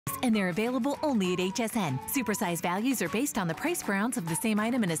And they're available only at HSN. Supersize values are based on the price per ounce of the same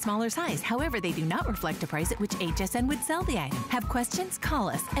item in a smaller size. However, they do not reflect a price at which HSN would sell the item. Have questions? Call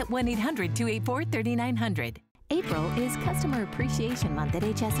us at 1-800-284-3900. April is Customer Appreciation Month at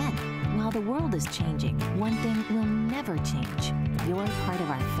HSN. While the world is changing, one thing will never change. You're part of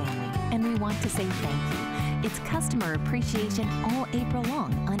our family, and we want to say thank you. It's Customer Appreciation all April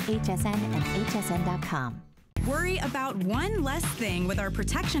long on HSN and hsn.com. Worry about one less thing with our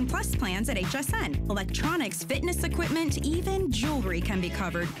Protection Plus plans at HSN. Electronics, fitness equipment, even jewelry can be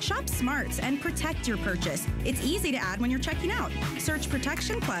covered. Shop smart and protect your purchase. It's easy to add when you're checking out. Search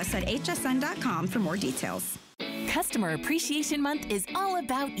Protection Plus at hsn.com for more details. Customer Appreciation Month is all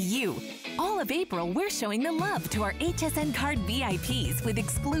about you. All of April, we're showing the love to our HSN Card VIPs with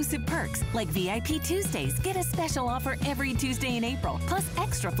exclusive perks like VIP Tuesdays. Get a special offer every Tuesday in April, plus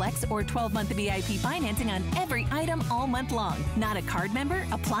Extra Flex or 12-month VIP financing on every item all month long. Not a card member?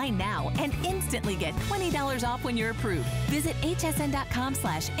 Apply now and instantly get $20 off when you're approved. Visit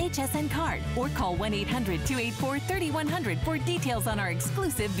hsn.com/HSN Card or call 1-800-284-3100 for details on our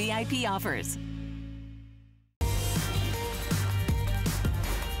exclusive VIP offers.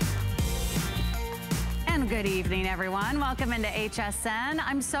 And good evening, everyone. Welcome into HSN.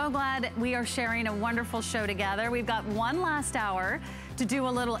 I'm so glad we are sharing a wonderful show together. We've got one last hour to do a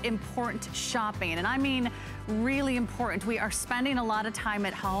little important shopping, and I mean really important. We are spending a lot of time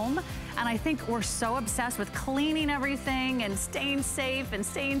at home, and I think we're so obsessed with cleaning everything and staying safe and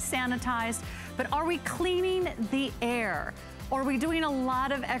staying sanitized, but are we cleaning the air? Or are we doing a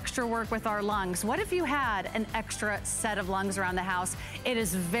lot of extra work with our lungs? What if you had an extra set of lungs around the house? It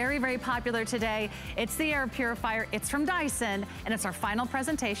is very, very popular today. It's the air purifier. It's from Dyson, and it's our final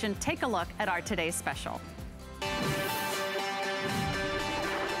presentation. Take a look at our today's special.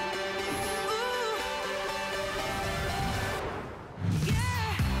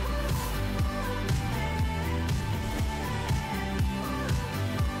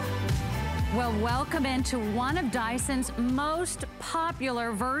 Well, welcome into one of Dyson's most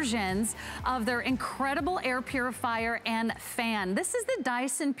popular versions of their incredible air purifier and fan. This is the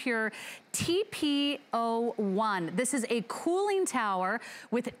Dyson Pure TP01. This is a cooling tower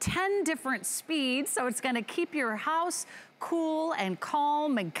with 10 different speeds, so it's gonna keep your house cool and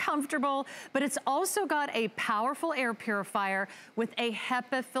calm and comfortable, but it's also got a powerful air purifier with a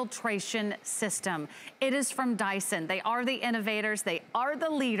HEPA filtration system. It is from Dyson. They are the innovators, they are the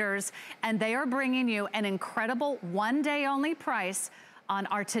leaders, and they are bringing you an incredible one-day only price on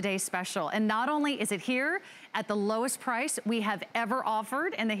our today's special. And not only is it here at the lowest price we have ever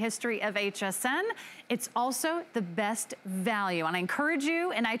offered in the history of HSN, it's also the best value. And I encourage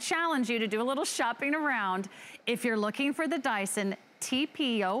you and I challenge you to do a little shopping around. If you're looking for the Dyson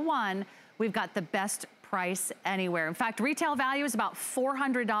TP01, we've got the best price anywhere. In fact, retail value is about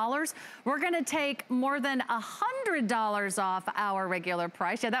 $400. We're gonna take more than $100 off our regular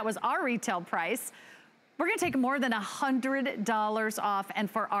price. Yeah, that was our retail price. We're gonna take more than $100 off,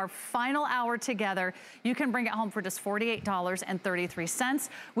 and for our final hour together, you can bring it home for just $48.33.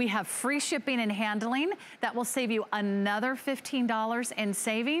 We have free shipping and handling that will save you another $15 in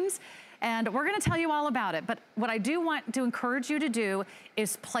savings. And we're gonna tell you all about it. But what I do want to encourage you to do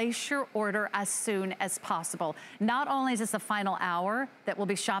is place your order as soon as possible. Not only is this the final hour that we'll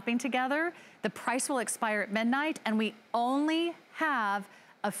be shopping together, the price will expire at midnight, and we only have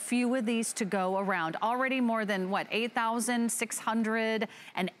a few of these to go around. Already more than, what,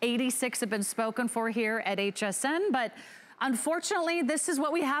 8,686 have been spoken for here at HSN, but unfortunately, this is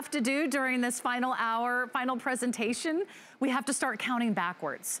what we have to do during this final hour, final presentation. We have to start counting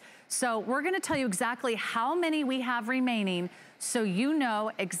backwards. So we're gonna tell you exactly how many we have remaining so you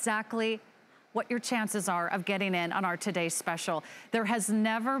know exactly what your chances are of getting in on our today's special. There has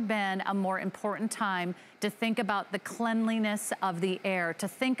never been a more important time to think about the cleanliness of the air, to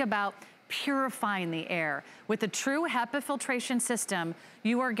think about purifying the air. With the true HEPA filtration system,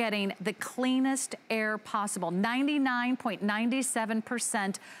 you are getting the cleanest air possible.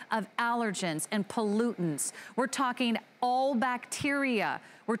 99.97% of allergens and pollutants. We're talking all bacteria.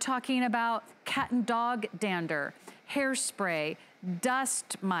 We're talking about cat and dog dander, hairspray,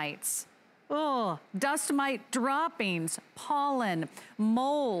 dust mites, dust mite droppings, pollen,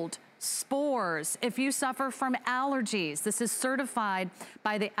 mold, spores. If you suffer from allergies, this is certified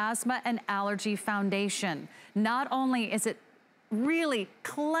by the Asthma and Allergy Foundation. Not only is it really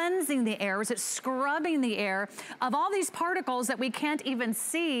cleansing the air, is it scrubbing the air of all these particles that we can't even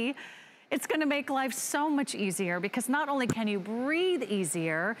see, it's gonna make life so much easier because not only can you breathe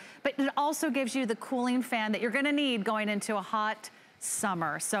easier, but it also gives you the cooling fan that you're gonna need going into a hot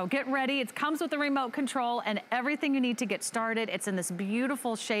summer. So get ready. It comes with the remote control and everything you need to get started. It's in this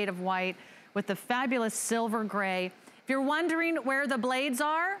beautiful shade of white with the fabulous silver gray. If you're wondering where the blades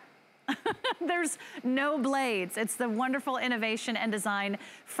are, there's no blades. It's the wonderful innovation and design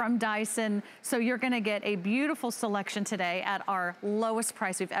from Dyson. So you're gonna get a beautiful selection today at our lowest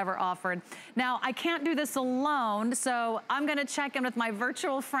price we've ever offered. Now, I can't do this alone, so I'm gonna check in with my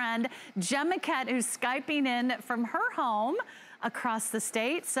virtual friend, Gemma Kett, who's Skyping in from her home across the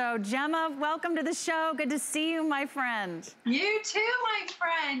state. So Gemma, welcome to the show. Good to see you, my friend. You too, my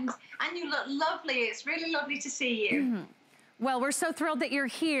friend. And you look lovely. It's really lovely to see you. Mm-hmm. Well, we're so thrilled that you're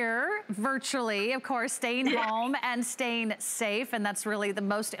here virtually, of course, staying home and staying safe, and that's really the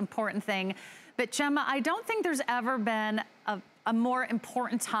most important thing. But Gemma, I don't think there's ever been a more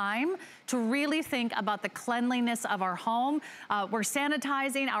important time to really think about the cleanliness of our home. We're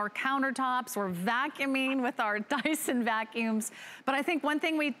sanitizing our countertops, we're vacuuming with our Dyson vacuums. But I think one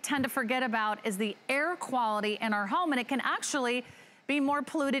thing we tend to forget about is the air quality in our home, and it can actually be more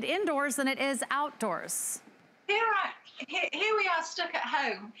polluted indoors than it is outdoors. Here we are stuck at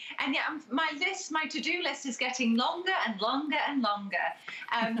home, and yet my to-do list is getting longer and longer and longer.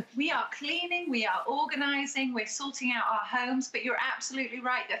 We are cleaning, we are organizing, we're sorting out our homes, but you're absolutely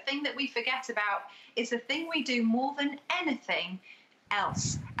right. The thing that we forget about is the thing we do more than anything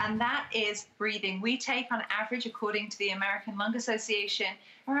else, and that is breathing. We take on average, according to the American Lung Association,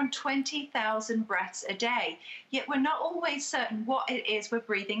 around 20,000 breaths a day. Yet we're not always certain what it is we're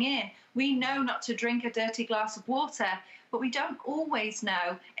breathing in. We know not to drink a dirty glass of water, but we don't always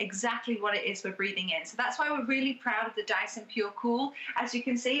know exactly what it is we're breathing in. So that's why we're really proud of the Dyson Pure Cool. As you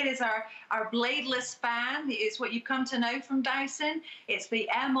can see, it is our bladeless fan. It is what you've come to know from Dyson. It's the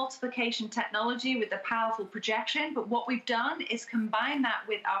air multiplication technology with the powerful projection, but what we've done is combine that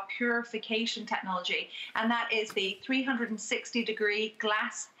with our purification technology, and that is the 360-degree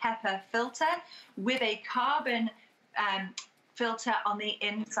glass HEPA filter with a carbon filter on the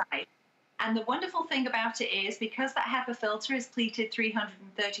inside. And the wonderful thing about it is, because that HEPA filter is pleated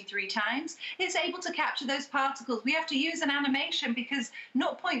 333 times, it's able to capture those particles. We have to use an animation because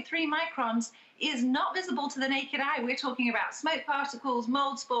 0.3 microns is not visible to the naked eye. We're talking about smoke particles,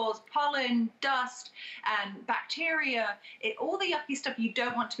 mold spores, pollen, dust, bacteria, all the yucky stuff you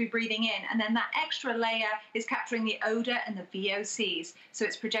don't want to be breathing in. And then that extra layer is capturing the odor and the VOCs. So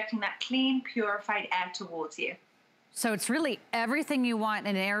it's projecting that clean, purified air towards you. So it's really everything you want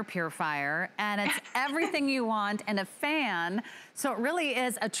in an air purifier, and it's everything you want in a fan. So it really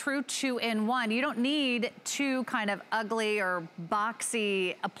is a true two-in-one. You don't need two kind of ugly or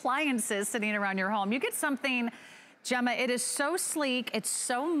boxy appliances sitting around your home. You get something, Gemma, it is so sleek, it's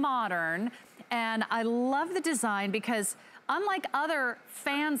so modern, and I love the design because unlike other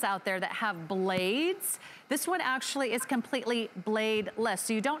fans out there that have blades, this one actually is completely bladeless.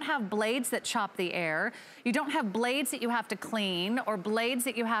 So you don't have blades that chop the air. You don't have blades that you have to clean or blades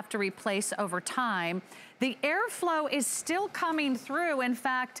that you have to replace over time. The airflow is still coming through. In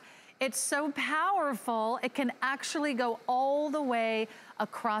fact, it's so powerful, it can actually go all the way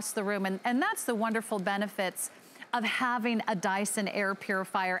across the room. And that's the wonderful benefits of having a Dyson air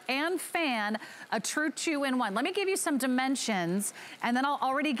purifier and fan, a true two-in-one. Let me give you some dimensions, and then I'll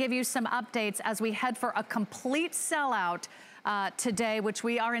already give you some updates as we head for a complete sellout today, which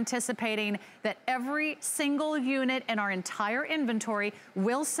we are anticipating that every single unit in our entire inventory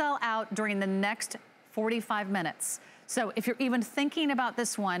will sell out during the next 45 minutes. So if you're even thinking about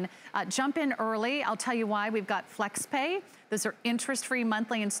this one, jump in early. I'll tell you why. We've got FlexPay. Those are interest-free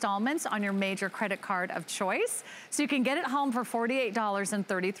monthly installments on your major credit card of choice. So you can get it home for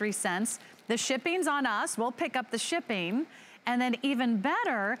 $48.33. The shipping's on us. We'll pick up the shipping. And then even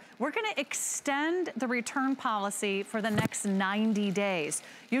better, we're gonna extend the return policy for the next 90 days.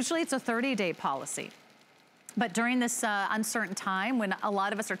 Usually it's a 30-day policy. But during this uncertain time when a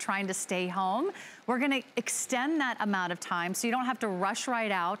lot of us are trying to stay home, we're gonna extend that amount of time so you don't have to rush right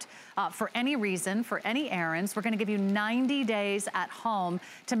out for any reason, for any errands. We're gonna give you 90 days at home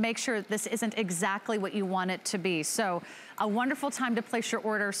to make sure this isn't exactly what you want it to be. So a wonderful time to place your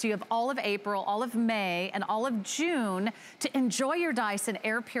order so you have all of April, all of May, and all of June to enjoy your Dyson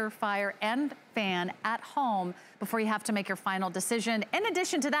air purifier and fan at home before you have to make your final decision. In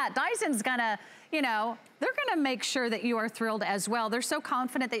addition to that, Dyson's gonna, you know, they're gonna make sure that you are thrilled as well. They're so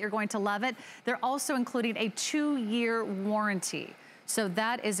confident that you're going to love it. They're also including a 2-year warranty. So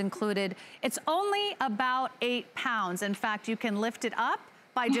that is included. It's only about 8 pounds. In fact, you can lift it up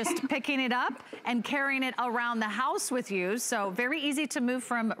by just picking it up and carrying it around the house with you. So very easy to move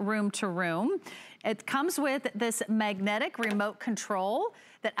from room to room. It comes with this magnetic remote control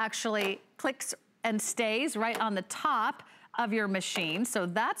that actually clicks and stays right on the top of your machine. So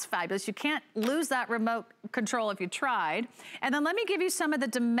that's fabulous. You can't lose that remote control if you tried. And then let me give you some of the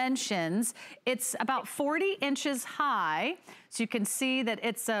dimensions. It's about 40 inches high. So you can see that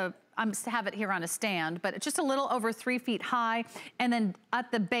it's I have it here on a stand, but it's just a little over 3 feet high. And then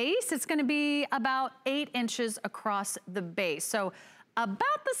at the base, it's gonna be about 8 inches across the base. So about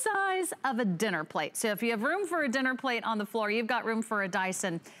the size of a dinner plate. So if you have room for a dinner plate on the floor, you've got room for a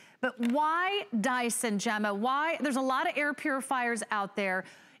Dyson. But why Dyson, Gemma? Why? There's a lot of air purifiers out there.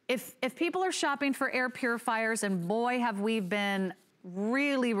 If people are shopping for air purifiers, and boy, have we been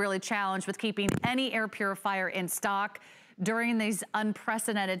really, really challenged with keeping any air purifier in stock during these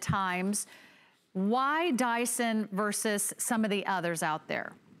unprecedented times, why Dyson versus some of the others out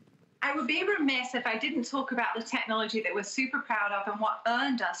there? I would be remiss if I didn't talk about the technology that we're super proud of and what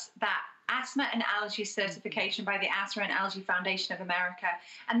earned us that asthma and allergy certification by the Asthma and Allergy Foundation of America.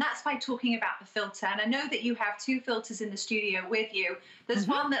 And that's by talking about the filter. And I know that you have 2 filters in the studio with you. There's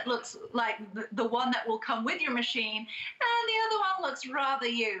one that looks like the one that will come with your machine, and the other one looks rather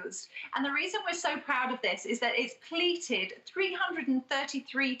used. And the reason we're so proud of this is that it's pleated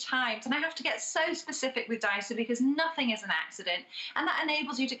 333 times. And I have to get so specific with Dyson because nothing is an accident. And that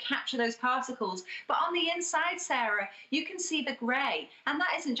enables you to capture those particles. But on the inside, Sarah, you can see the gray. And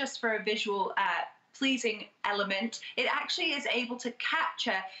that isn't just for a visual pleasing element. It actually is able to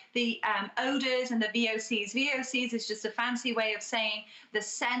capture the odors and the VOCs. VOCs is just a fancy way of saying the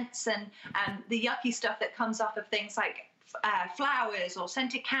scents and the yucky stuff that comes off of things like flowers or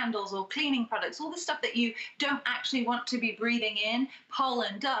scented candles or cleaning products, all the stuff that you don't actually want to be breathing in,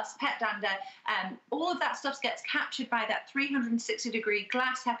 pollen, dust, pet dander, all of that stuff gets captured by that 360-degree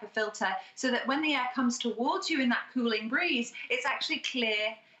glass HEPA filter so that when the air comes towards you in that cooling breeze, it's actually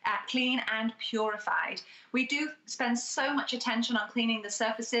clear, clean and purified. We do spend so much attention on cleaning the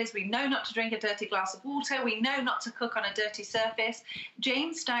surfaces. We know not to drink a dirty glass of water. We know not to cook on a dirty surface.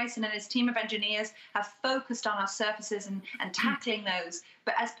 James Dyson and his team of engineers have focused on our surfaces and tackling those.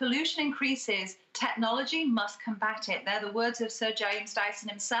 But as pollution increases, technology must combat it. They're the words of Sir James Dyson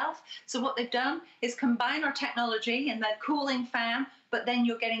himself. So what they've done is combine our technology in their cooling fan, but then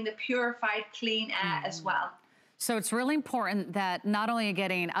you're getting the purified, clean air as well. So it's really important that not only you're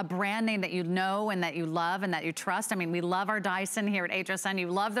getting a brand name that you know and that you love and that you trust. I mean, we love our Dyson here at HSN.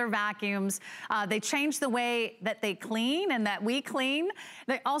 You love their vacuums. They changed the way that they clean and that we clean.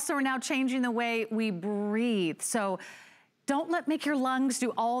 They also are now changing the way we breathe. So don't make your lungs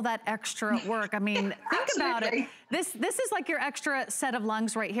do all that extra work. I mean, think about it. This is like your extra set of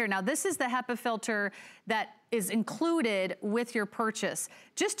lungs right here. Now, this is the HEPA filter that is included with your purchase.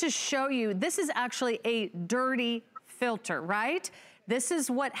 Just to show you, this is actually a dirty filter, right? This is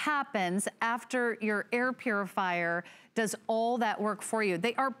what happens after your air purifier does all that work for you.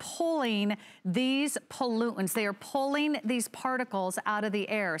 They are pulling these pollutants. They are pulling these particles out of the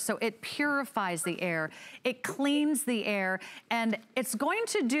air. So it purifies the air. It cleans the air. And it's going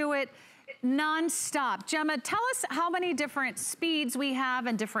to do it non-stop. Gemma, tell us how many different speeds we have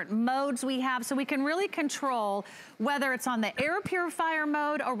and different modes we have so we can really control whether it's on the air purifier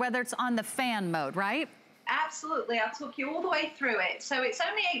mode or whether it's on the fan mode, right? Absolutely, I'll talk you all the way through it. So it's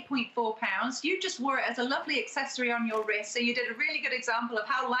only 8.4 pounds. You just wore it as a lovely accessory on your wrist, so you did a really good example of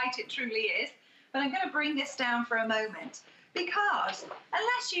how light it truly is. But I'm going to bring this down for a moment because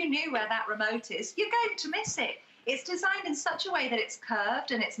unless you knew where that remote is, you're going to miss it. It's designed in such a way that it's curved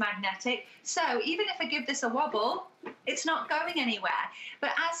and it's magnetic. So even if I give this a wobble, it's not going anywhere.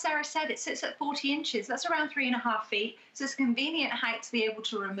 But as Sarah said, it sits at 40 inches. That's around 3.5 feet. So it's a convenient height to be able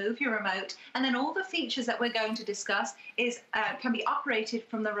to remove your remote. And then all the features that we're going to discuss can be operated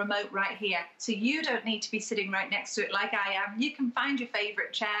from the remote right here. So you don't need to be sitting right next to it like I am. You can find your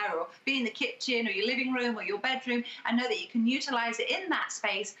favorite chair or be in the kitchen or your living room or your bedroom and know that you can utilize it in that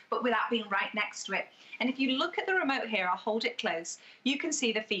space, but without being right next to it. And if you look at the remote here, I'll hold it close, you can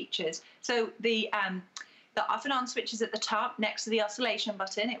see the features. So the off and on switch is at the top next to the oscillation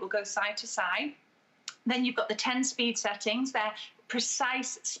button. It will go side to side. Then you've got the 10 speed settings. They're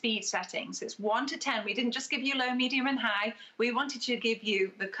precise speed settings. It's 1 to 10. We didn't just give you low, medium, and high. We wanted to give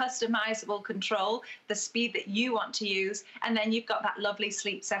you the customizable control, the speed that you want to use, and then you've got that lovely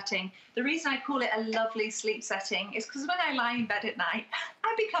sleep setting. The reason I call it a lovely sleep setting is because when I lie in bed at night,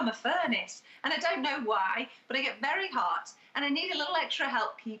 I become a furnace. And I don't know why, but I get very hot, and I need a little extra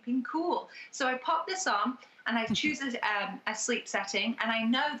help keeping cool. So I pop this on, and I choose a sleep setting, and I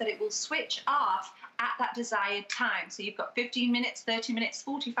know that it will switch off at that desired time. So you've got 15 minutes, 30 minutes,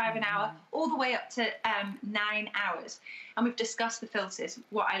 45 an hour, all the way up to 9 hours. And we've discussed the filters.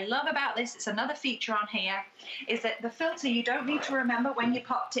 What I love about this, it's another feature on here, is that the filter, you don't need to remember when you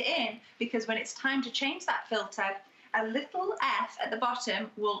popped it in, because when it's time to change that filter, a little F at the bottom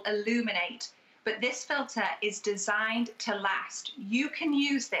will illuminate, but this filter is designed to last. You can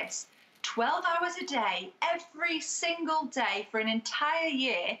use this 12 hours a day, every single day for an entire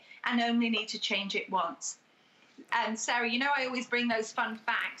year, and only need to change it once. And Sarah, you know, I always bring those fun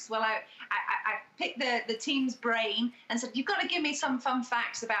facts. Well, I picked the team's brain and said, you've got to give me some fun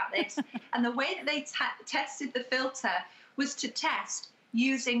facts about this. And the way that they tested the filter was to test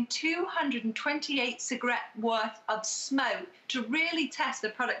using 228 cigarette worth of smoke to really test the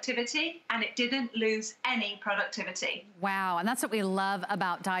productivity, and it didn't lose any productivity. Wow, and that's what we love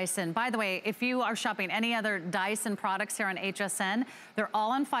about Dyson. By the way, if you are shopping any other Dyson products here on HSN, they're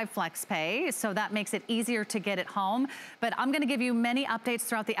all on 5 Flex Pay, so that makes it easier to get it home. But I'm gonna give you many updates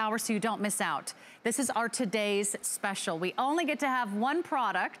throughout the hour so you don't miss out. This is our today's special. We only get to have one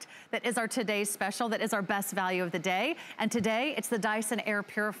product that is our today's special, that is our best value of the day. And today, it's the Dyson Air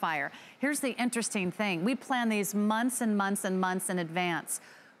Purifier. Here's the interesting thing. We plan these months and months and months in advance.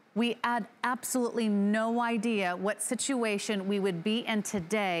 We had absolutely no idea what situation we would be in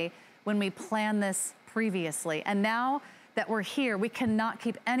today when we planned this previously. And now that we're here, we cannot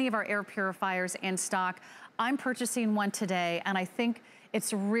keep any of our air purifiers in stock. I'm purchasing one today, and I think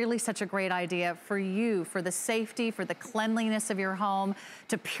it's really such a great idea for you, for the safety, for the cleanliness of your home,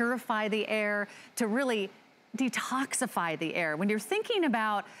 to purify the air, to really detoxify the air. When you're thinking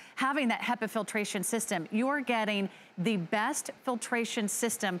about having that HEPA filtration system, you are getting the best filtration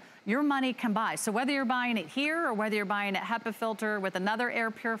system your money can buy. So whether you're buying it here or whether you're buying a HEPA filter with another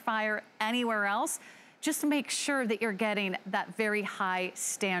air purifier anywhere else, just make sure that you're getting that very high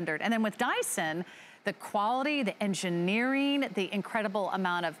standard. And then with Dyson, the quality, the engineering, the incredible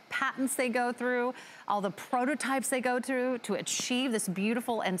amount of patents they go through, all the prototypes they go through to achieve this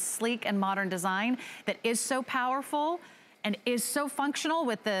beautiful and sleek and modern design that is so powerful and is so functional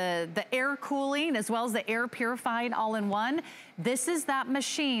with the air cooling as well as the air purifying all in one. This is that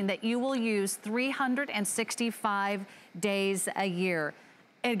machine that you will use 365 days a year.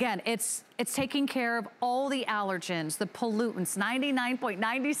 Again, it's taking care of all the allergens, the pollutants,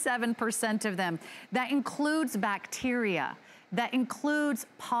 99.97% of them. That includes bacteria, that includes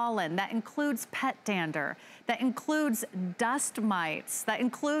pollen, that includes pet dander, that includes dust mites, that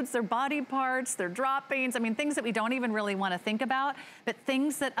includes their body parts, their droppings. I mean, things that we don't even really want to think about, but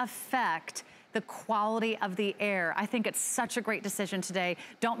things that affect the quality of the air. I think it's such a great decision today.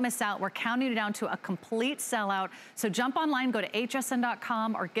 Don't miss out. We're counting it down to a complete sellout. So jump online, go to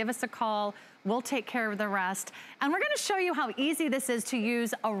hsn.com or give us a call. We'll take care of the rest. And we're gonna show you how easy this is to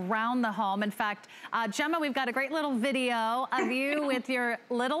use around the home. In fact, Gemma, we've got a great little video of you with your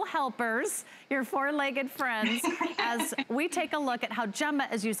little helpers, your 4-legged friends, as we take a look at how Gemma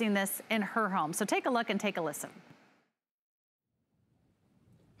is using this in her home. So take a look and take a listen.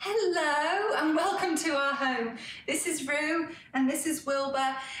 Hello and welcome to our home. This is Rue and this is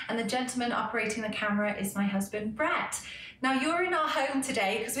Wilbur, and the gentleman operating the camera is my husband Brett. Now you're in our home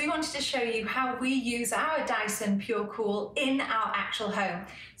today because we wanted to show you how we use our Dyson Pure Cool in our actual home.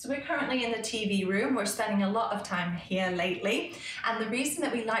 So we're currently in the TV room. We're spending a lot of time here lately. And the reason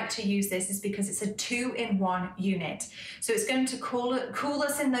that we like to use this is because it's a 2-in-1 unit. So it's going to cool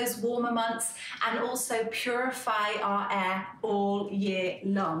us in those warmer months and also purify our air all year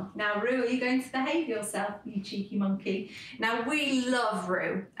long. Now, Rue, are you going to behave yourself, you cheeky monkey? Now, we love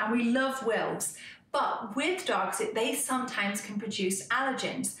Rue and we love Wilbs. But with dogs, they sometimes can produce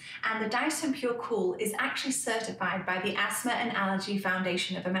allergens, and the Dyson Pure Cool is actually certified by the Asthma and Allergy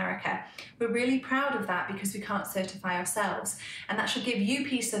Foundation of America. We're really proud of that because we can't certify ourselves, and that should give you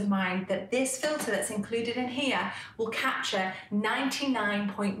peace of mind that this filter that's included in here will capture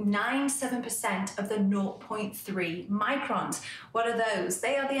 99.97% of the 0.3 microns. What are those?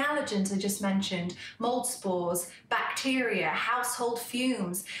 They are the allergens I just mentioned: mold spores, bacteria, household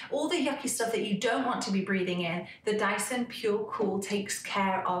fumes, all the yucky stuff that you don't want to be breathing in. The Dyson Pure Cool takes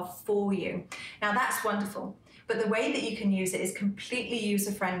care of for you. Now that's wonderful, but the way that you can use it is completely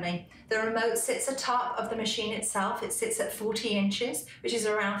user-friendly. The remote sits atop of the machine itself. It sits at 40 inches, which is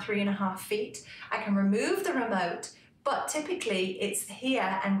around 3.5 feet. I can remove the remote, but typically it's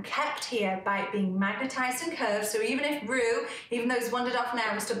here and kept here by it being magnetized and curved. So even if Rue, even though he's wandered off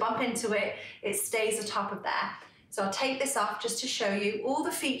now, was to bump into it, it stays atop of there. So I'll take this off just to show you all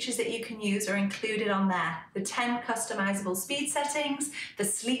the features that you can use are included on there. The 10 customizable speed settings, the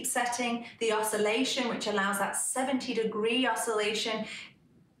sleep setting, the oscillation, which allows that 70-degree oscillation,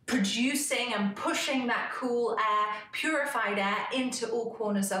 producing and pushing that cool air, purified air into all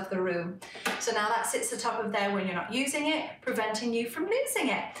corners of the room. So now that sits atop of there when you're not using it, preventing you from losing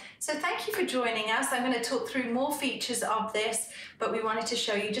it. So thank you for joining us. I'm going to talk through more features of this, but we wanted to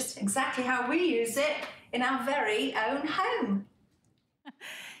show you just exactly how we use it in our very own home.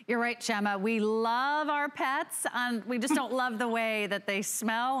 You're right, Gemma. We love our pets, and we just don't love the way that they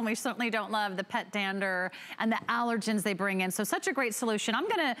smell, and we certainly don't love the pet dander and the allergens they bring in. So such a great solution. I'm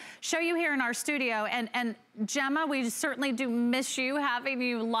gonna show you here in our studio, and Gemma, we certainly do miss you, having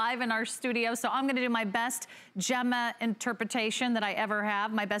you live in our studio, so I'm gonna do my best Gemma interpretation that I ever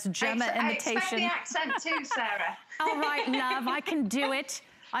have, my best Gemma imitation. I expect the accent too, Sarah. All right, love, I can do it.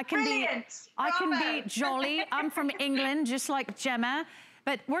 I can be jolly. I'm from England, just like Gemma.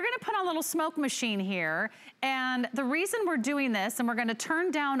 But we're gonna put on a little smoke machine here. And the reason we're doing this, and we're gonna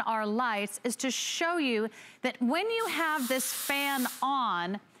turn down our lights, is to show you that when you have this fan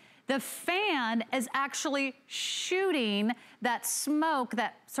on, the fan is actually shooting that smoke,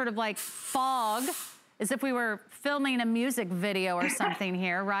 that sort of like fog, as if we were filming a music video or something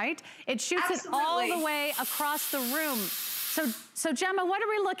here, right? It shoots it all the way across the room. So Gemma, what are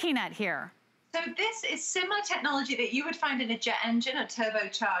we looking at here? So this is similar technology that you would find in a jet engine or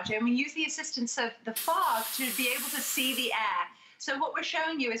turbocharger, and we use the assistance of the fog to be able to see the air. So what we're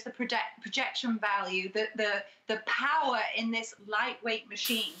showing you is the projection value, the power in this lightweight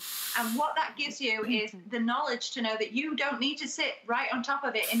machine. And what that gives you is the knowledge to know that you don't need to sit right on top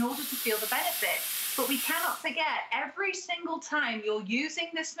of it in order to feel the benefit. But we cannot forget, every single time you're using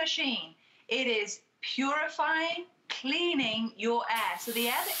this machine, it is purifying, cleaning your air. So the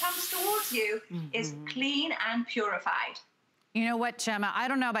air that comes towards you is clean and purified. You know what, Gemma? I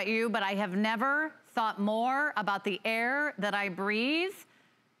don't know about you, but I have never thought more about the air that I breathe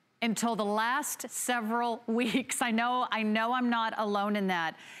until the last several weeks. I know I'm not alone in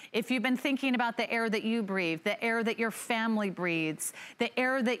that. If you've been thinking about the air that you breathe, the air that your family breathes, the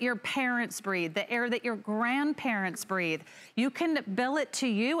air that your parents breathe, the air that your grandparents breathe, you can bill it to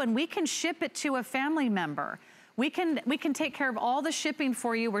you and we can ship it to a family member. We can take care of all the shipping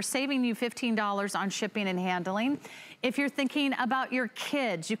for you. We're saving you $15 on shipping and handling. If you're thinking about your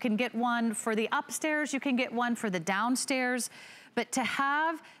kids, you can get one for the upstairs, you can get one for the downstairs. But to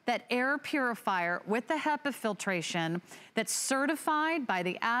have that air purifier with the HEPA filtration that's certified by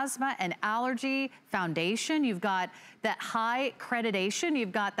the Asthma and Allergy Foundation, you've got that high accreditation,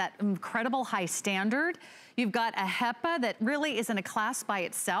 you've got that incredible high standard, you've got a HEPA that really is in a class by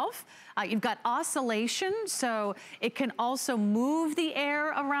itself. You've got oscillation, so it can also move the air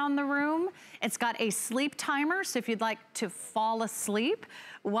around the room. It's got a sleep timer, so if you'd like to fall asleep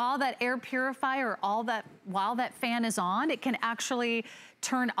while that air purifier, while that fan is on, it can actually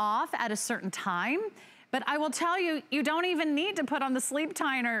turn off at a certain time. But I will tell you, you don't even need to put on the sleep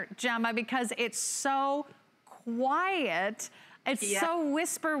timer, Gemma, because it's so quiet. It's so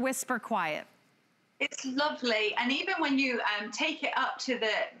whisper, whisper quiet. It's lovely. And even when you take it up to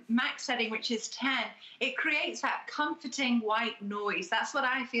the max setting, which is 10, it creates that comforting white noise. That's what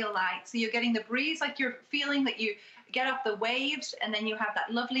I feel like. So you're getting the breeze, like you're feeling that you get off the waves, and then you have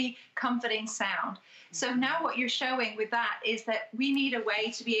that lovely comforting sound. So now what you're showing with that is that we need a way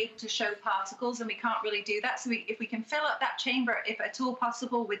to be able to show particles, and we can't really do that. So if we can fill up that chamber, if at all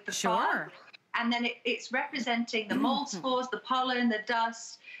possible, with the fog, and then it's representing the mold spores, the pollen, the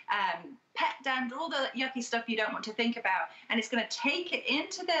dust, pet dander, all the yucky stuff you don't want to think about, and it's going to take it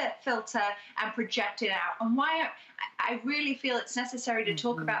into the filter and project it out. And why I really feel it's necessary to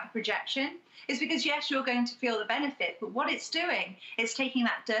talk about the projection is because, yes, you're going to feel the benefit, but what it's doing is taking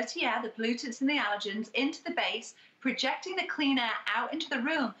that dirty air, the pollutants and the allergens, into the base, projecting the clean air out into the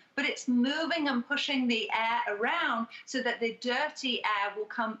room, but it's moving and pushing the air around so that the dirty air will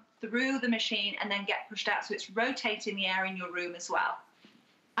come through the machine and then get pushed out. So it's rotating the air in your room as well.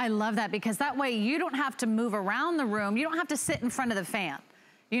 I love that, because that way you don't have to move around the room. You don't have to sit in front of the fan.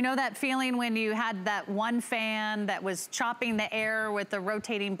 You know that feeling when you had that one fan that was chopping the air with the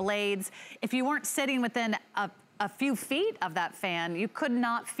rotating blades? If you weren't sitting within a few feet of that fan, you could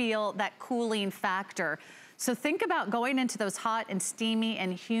not feel that cooling factor. So think about going into those hot and steamy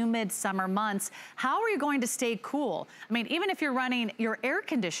and humid summer months. How are you going to stay cool? I mean, even if you're running your air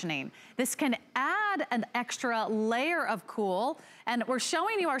conditioning, this can add an extra layer of cool. And we're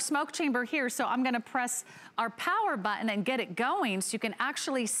showing you our smoke chamber here, so I'm gonna press our power button and get it going so you can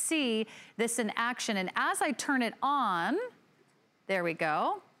actually see this in action. And as I turn it on, there we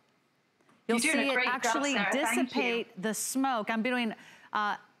go. You'll see it actually dissipate the smoke. I'm doing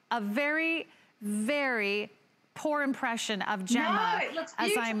a very, very poor impression of Gemma. No, it looks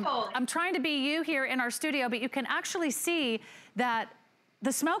beautiful. I'm trying to be you here in our studio, but you can actually see that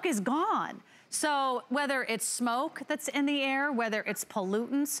the smoke is gone. So whether it's smoke that's in the air, whether it's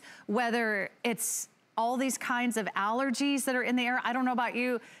pollutants, whether it's all these kinds of allergies that are in the air. I don't know about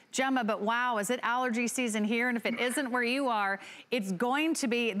you, Gemma, but wow, is it allergy season here? And if it isn't where you are, it's going to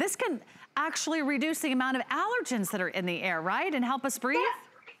be, this can actually reduce the amount of allergens that are in the air, right? And help us breathe?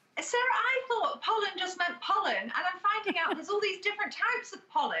 Yeah. Sarah, I thought pollen just meant pollen, and I'm finding out there's all these different types of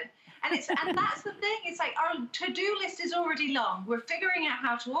pollen. And that's the thing. It's like our to-do list is already long. We're figuring out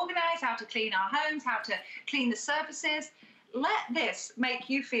how to organize, how to clean our homes, how to clean the surfaces. Let this make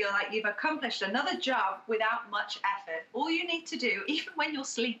you feel like you've accomplished another job without much effort. All you need to do, even when you're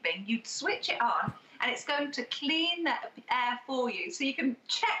sleeping, you switch it on, and it's going to clean the air for you. So you can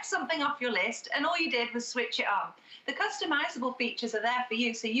check something off your list, and all you did was switch it on. The customizable features are there for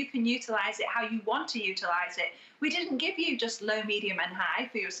you, so you can utilize it how you want to utilize it. We didn't give you just low, medium, and high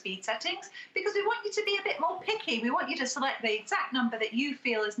for your speed settings because we want you to be a bit more picky. We want you to select the exact number that you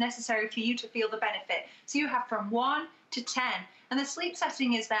feel is necessary for you to feel the benefit. So you have from 1 to 10, and the sleep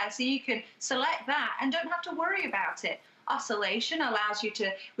setting is there, so you can select that and don't have to worry about it. Oscillation allows you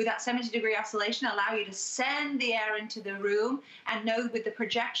to, with that 70-degree oscillation, allow you to send the air into the room, and know with the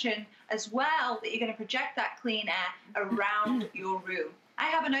projection as well that you're going to project that clean air around your room. I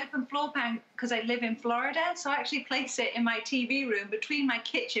have an open floor pan because I live in Florida, so I actually place it in my TV room between my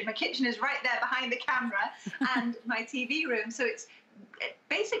kitchen. My kitchen is right there behind the camera and my TV room, so it's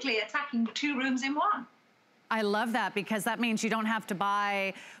basically attacking 2 rooms in one. I love that because that means you don't have to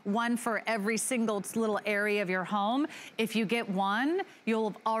buy one for every single little area of your home. If you get one,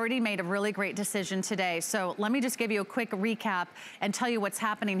 you'll have already made a really great decision today. So let me just give you a quick recap and tell you what's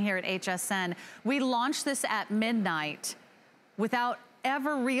happening here at HSN. We launched this at midnight without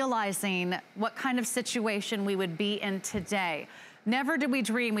ever realizing what kind of situation we would be in today. Never did we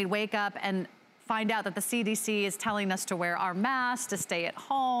dream we'd wake up and find out that the CDC is telling us to wear our masks, to stay at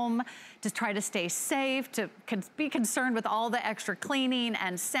home, to try to stay safe, to be concerned with all the extra cleaning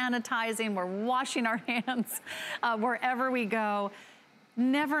and sanitizing. We're washing our hands wherever we go.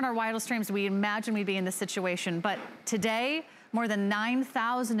 Never in our wildest dreams did we imagine we'd be in this situation. But today, more than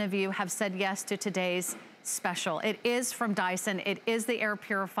 9,000 of you have said yes to today's special. It is from Dyson. It is the air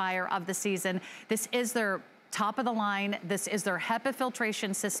purifier of the season. This is their top of the line. This is their HEPA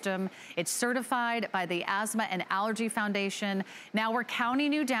filtration system. It's certified by the Asthma and Allergy Foundation. Now we're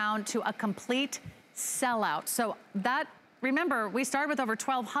counting you down to a complete sellout. So that, remember, we started with over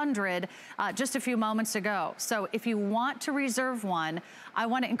 1,200 just a few moments ago. So if you want to reserve one, I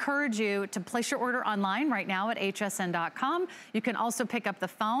want to encourage you to place your order online right now at hsn.com. You can also pick up the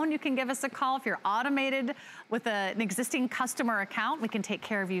phone. You can give us a call if you're automated with an existing customer account. We can take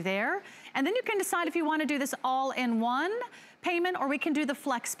care of you there. And then you can decide if you want to do this all in one payment, or we can do the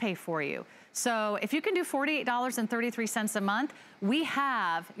flex pay for you. So if you can do $48.33 a month, we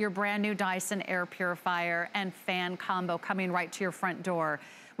have your brand new Dyson air purifier and fan combo coming right to your front door.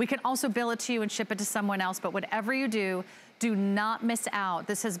 We can also bill it to you and ship it to someone else, but whatever you do, do not miss out.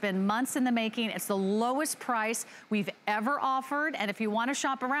 This has been months in the making. It's the lowest price we've ever offered. And if you want to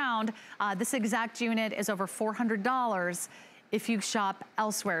shop around, this exact unit is over $400 if you shop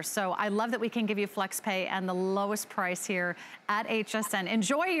elsewhere. So I love that we can give you flex pay and the lowest price here at HSN.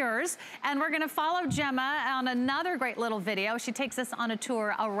 Enjoy yours. And we're gonna follow Gemma on another great little video. She takes us on a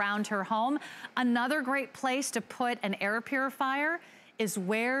tour around her home. Another great place to put an air purifier is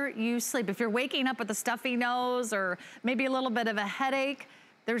where you sleep. If you're waking up with a stuffy nose or maybe a little bit of a headache,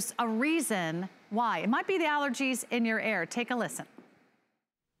 there's a reason why. It might be the allergies in your air. Take a listen.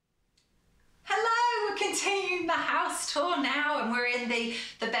 Hello, we're continuing the house tour now, and we're in the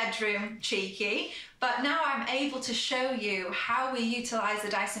bedroom, cheeky. But now I'm able to show you how we utilize the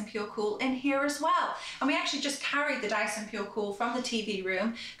Dyson Pure Cool in here as well. And we actually just carried the Dyson Pure Cool from the TV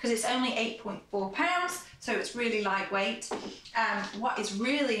room because it's only 8.4 pounds, so it's really lightweight. What is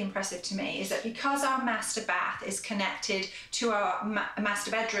really impressive to me is that because our master bath is connected to our master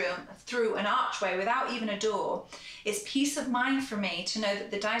bedroom through an archway without even a door, it's peace of mind for me to know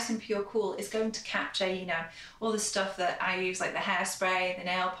that the Dyson Pure Cool is going to capture, you know, all the stuff that I use, like the hairspray, the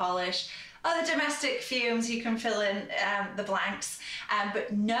nail polish, other domestic fumes. You can fill in the blanks,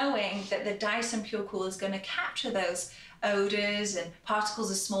 but knowing that the Dyson Pure Cool is going to capture those odors and particles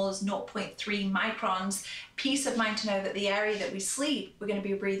as small as 0.3 microns, peace of mind to know that the area that we sleep, we're going to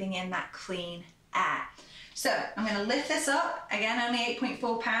be breathing in that clean air. So I'm going to lift this up, again only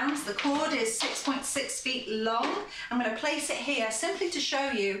 8.4 pounds, the cord is 6.6 feet long. I'm going to place it here simply to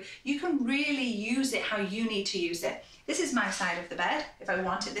show you, you can really use it how you need to use it. This is my side of the bed. If I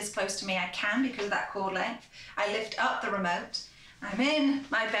want it this close to me, I can because of that cord length. I lift up the remote. I'm in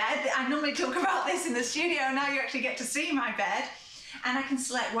my bed. I normally talk about this in the studio, now you actually get to see my bed. And I can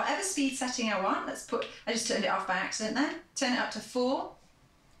select whatever speed setting I want. I just turned it off by accident then. Turn it up to 4.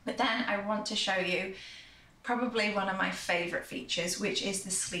 But then I want to show you probably one of my favorite features, which is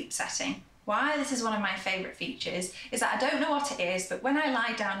the sleep setting. Why this is one of my favorite features is that I don't know what it is, but when I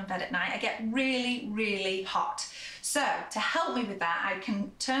lie down in bed at night, I get really, really hot. So to help me with that, I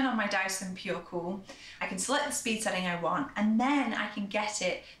can turn on my Dyson PureCool, I can select the speed setting I want, and then I can get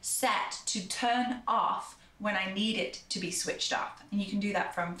it set to turn off when I need it to be switched off. And you can do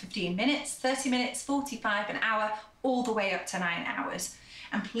that from 15 minutes, 30 minutes, 45, an hour, all the way up to 9 hours.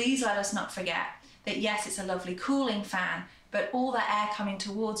 And please let us not forget that yes, it's a lovely cooling fan, but all that air coming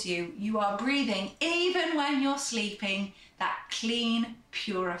towards you, you are breathing, even when you're sleeping, that clean,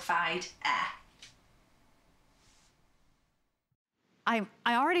 purified air. I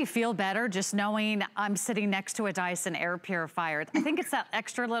already feel better just knowing I'm sitting next to a Dyson air purifier. I think it's that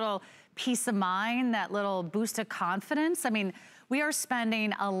extra little peace of mind, that little boost of confidence. I mean, we are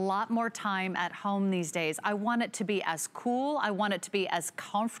spending a lot more time at home these days. I want it to be as cool. I want it to be as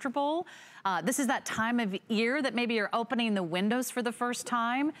comfortable. This is that time of year that maybe you're opening the windows for the first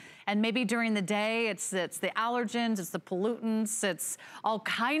time, and maybe during the day it's the allergens, it's the pollutants, it's all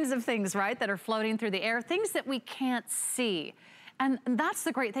kinds of things, right, that are floating through the air, things that we can't see. And that's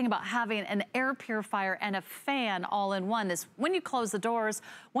the great thing about having an air purifier and a fan all in one is when you close the doors,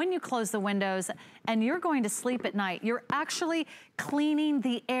 when you close the windows, and you're going to sleep at night, you're actually cleaning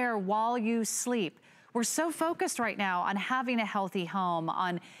the air while you sleep. We're so focused right now on having a healthy home,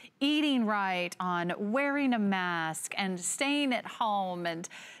 on eating right, on wearing a mask and staying at home and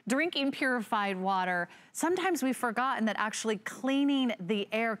drinking purified water. Sometimes we've forgotten that actually cleaning the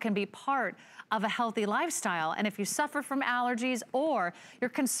air can be part of a healthy lifestyle. And if you suffer from allergies or you're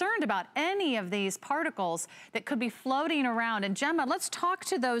concerned about any of these particles that could be floating around, and Gemma, let's talk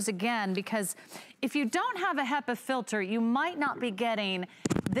to those again, because if you don't have a HEPA filter, you might not be getting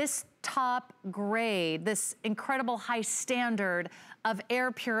this top grade, this incredible high standard of air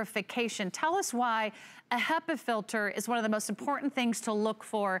purification. Tell us why a HEPA filter is one of the most important things to look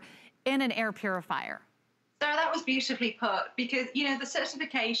for in an air purifier. Sarah, that was beautifully put, because, you know, the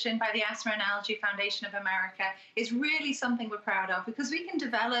certification by the Asthma and Allergy Foundation of America is really something we're proud of, because we can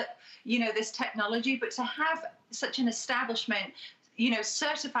develop, you know, this technology, but to have such an establishment, you know,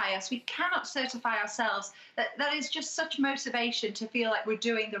 certify us, we cannot certify ourselves. That is just such motivation to feel like we're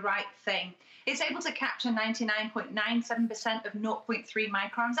doing the right thing. It's able to capture 99.97% of 0.3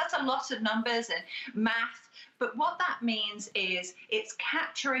 microns. That's a lot of numbers and math. But what that means is it's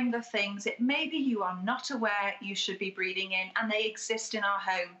capturing the things that maybe you are not aware you should be breathing in, and they exist in our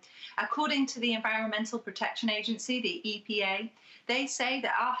home. According to the Environmental Protection Agency, the EPA, they say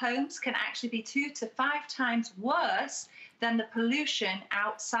that our homes can actually be 2 to 5 times worse than the pollution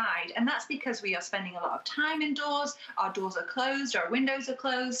outside. And that's because we are spending a lot of time indoors, our doors are closed, our windows are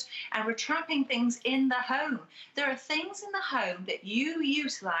closed, and we're trapping things in the home. There are things in the home that you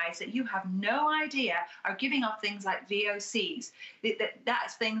utilize that you have no idea are giving off things like VOCs.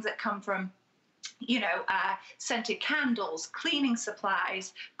 That's things that come from, you know, scented candles, cleaning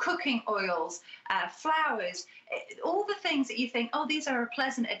supplies, cooking oils, flowers, all the things that you think, oh, these are a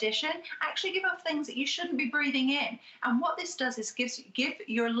pleasant addition, actually give off things that you shouldn't be breathing in. And what this does is give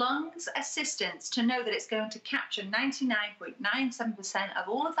your lungs assistance to know that it's going to capture 99.97% of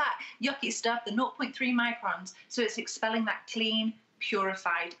all of that yucky stuff, the 0.3 microns, so it's expelling that clean,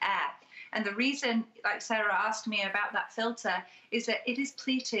 purified air. And the reason, like Sarah asked me about that filter, is that it is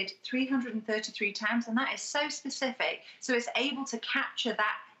pleated 333 times, and that is so specific. So it's able to capture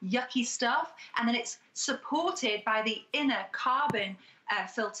that yucky stuff, and then it's supported by the inner carbon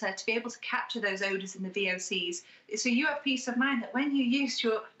filter to be able to capture those odors and the VOCs. So you have peace of mind that when you use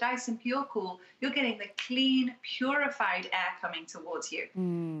your Dyson PureCool, you're getting the clean, purified air coming towards you.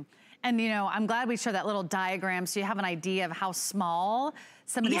 And you know, I'm glad we showed that little diagram so you have an idea of how small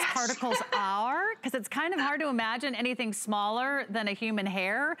some of these particles are, because it's kind of hard to imagine anything smaller than a human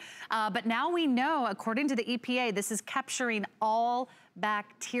hair. But now we know, according to the EPA, this is capturing all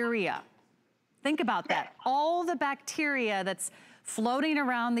bacteria. Think about that. All the bacteria that's floating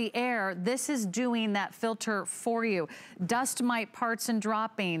around the air, this is doing that filter for you. Dust mite parts and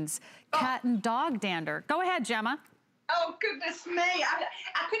droppings, cat and dog dander. Go ahead, Gemma. Oh, goodness me.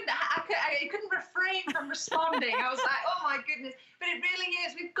 I couldn't refrain from responding. I was like, oh, my goodness. But it really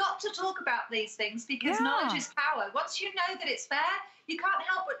is. We've got to talk about these things because knowledge is power. Once you know that it's there, you can't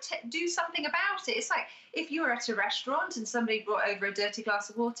help but do something about it. It's like if you were at a restaurant and somebody brought over a dirty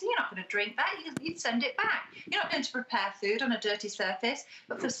glass of water, you're not going to drink that. You'd send it back. You're not going to prepare food on a dirty surface.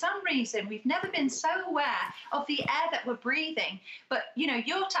 But for some reason, we've never been so aware of the air that we're breathing. But, you know,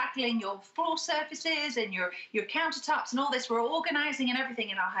 you're tackling your floor surfaces and your countertops and all this. We're organizing and everything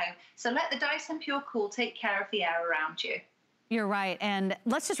in our home. So let the Dyson PureCool take care of the air around you. You're right, and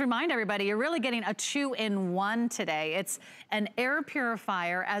let's just remind everybody, you're really getting a 2-in-1 today. It's an air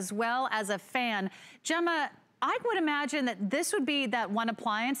purifier as well as a fan. Gemma, I would imagine that this would be that one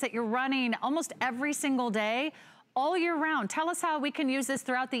appliance that you're running almost every single day, all year round. Tell us how we can use this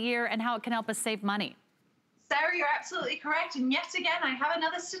throughout the year and how it can help us save money. Sarah, you're absolutely correct. And yet again, I have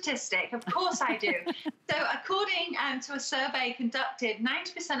another statistic. Of course I do. So according to a survey conducted,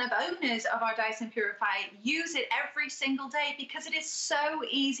 90% of owners of our Dyson purifier use it every single day because it is so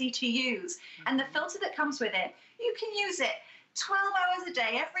easy to use. And the filter that comes with it, you can use it 12 hours a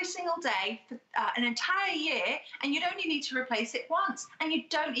day, every single day, for an entire year, and you'd only need to replace it once, and you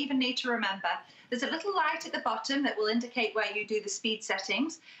don't even need to remember. There's a little light at the bottom that will indicate where you do the speed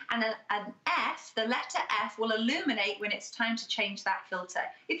settings, and an F, the letter F, will illuminate when it's time to change that filter.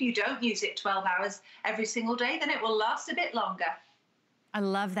 If you don't use it 12 hours every single day, then it will last a bit longer. I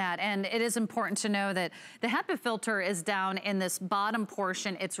love that, and it is important to know that the HEPA filter is down in this bottom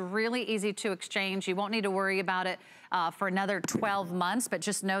portion. It's really easy to exchange. You won't need to worry about it for another 12 months, but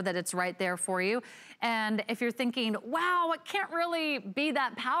just know that it's right there for you. And if you're thinking, wow, it can't really be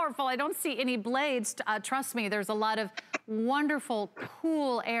that powerful, I don't see any blades, trust me, there's a lot of wonderful,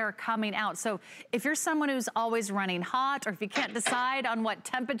 cool air coming out. So if you're someone who's always running hot, or if you can't decide on what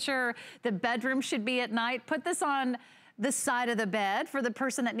temperature the bedroom should be at night, put this on this side of the bed for the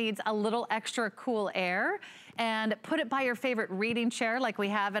person that needs a little extra cool air, and put it by your favorite reading chair like we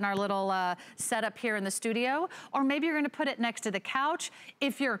have in our little setup here in the studio. Or maybe you're gonna put it next to the couch.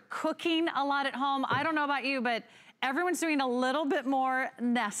 If you're cooking a lot at home, I don't know about you, but everyone's doing a little bit more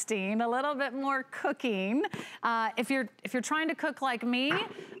nesting, a little bit more cooking. If you're trying to cook like me,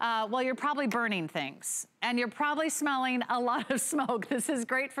 well, you're probably burning things. And you're probably smelling a lot of smoke. This is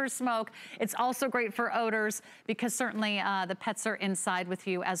great for smoke. It's also great for odors because certainly the pets are inside with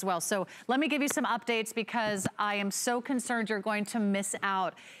you as well. So let me give you some updates because I am so concerned you're going to miss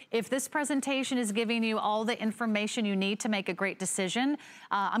out. If this presentation is giving you all the information you need to make a great decision,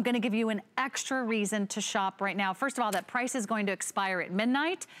 I'm gonna give you an extra reason to shop right now. First of all, that price is going to expire at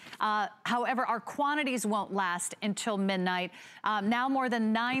midnight. However, our quantities won't last until midnight. Now more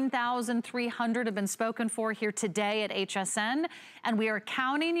than 9,300 have been spoken for here today at HSN, and we are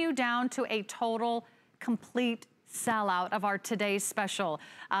counting you down to a total complete sellout of our today's special.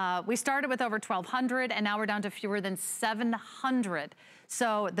 We started with over 1,200 and now we're down to fewer than 700.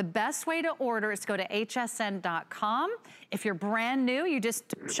 So the best way to order is to go to hsn.com. If you're brand new, you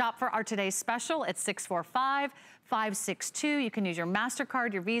just shop for our today's special. It's 645-562. You can use your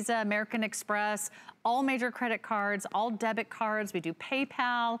MasterCard, your Visa, American Express, all major credit cards, all debit cards. We do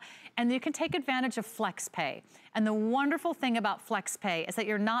PayPal, and you can take advantage of FlexPay. And the wonderful thing about FlexPay is that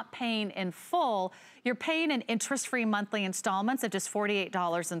you're not paying in full, you're paying in interest-free monthly installments of just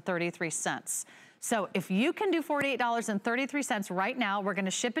 $48.33. So if you can do $48.33 right now, we're gonna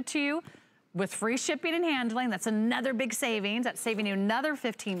ship it to you with free shipping and handling. That's another big savings. That's saving you another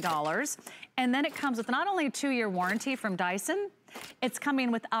 $15. And then it comes with not only a 2-year warranty from Dyson, it's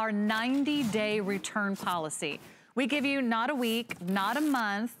coming with our 90-day return policy. We give you not a week, not a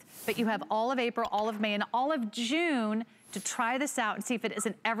month, but you have all of April, all of May, and all of June to try this out and see if it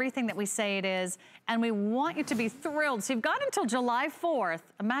isn't everything that we say it is. And we want you to be thrilled. So you've got until July 4th,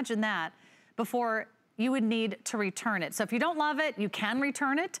 imagine that, before you would need to return it. So if you don't love it, you can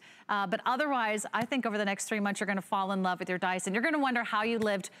return it. But otherwise, I think over the next 3 months, you're gonna fall in love with your Dyson. You're gonna wonder how you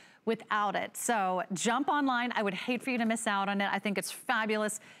lived without it. So jump online. I would hate for you to miss out on it. I think it's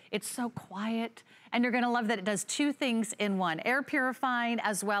fabulous. It's so quiet. And you're gonna love that it does 2 things in one, air purifying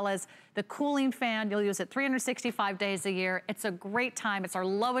as well as the cooling fan. You'll use it 365 days a year. It's a great time. It's our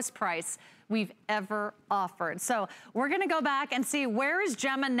lowest price we've ever offered. So we're gonna go back and see, where is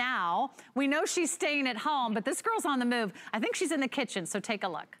Gemma now? We know she's staying at home, but this girl's on the move. I think she's in the kitchen, so take a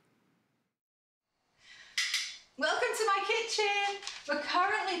look. Welcome to my kitchen. We're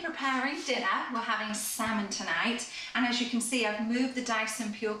currently preparing dinner. We're having salmon tonight. And as you can see, I've moved the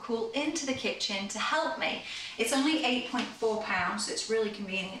Dyson Pure Cool into the kitchen to help me. It's only 8.4 pounds, so it's really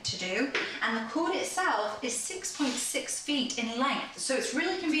convenient to do. And the cord itself is 6.6 feet in length. So it's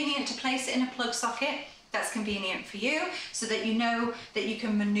really convenient to place it in a plug socket. That's convenient for you, so that you know that you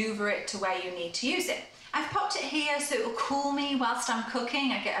can maneuver it to where you need to use it. I've popped it here so it will cool me whilst I'm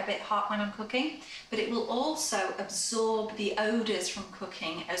cooking. I get a bit hot when I'm cooking, but it will also absorb the odors from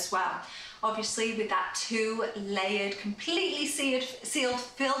cooking as well. Obviously with that 2-layered, completely sealed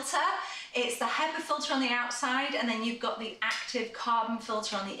filter, it's the HEPA filter on the outside, and then you've got the active carbon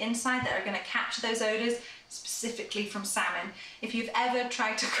filter on the inside that are gonna capture those odors, specifically from salmon. If you've ever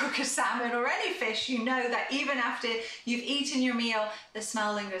tried to cook a salmon or any fish, you know that even after you've eaten your meal, the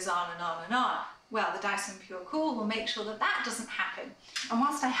smell lingers on and on and on. well, the Dyson Pure Cool will make sure that that doesn't happen. And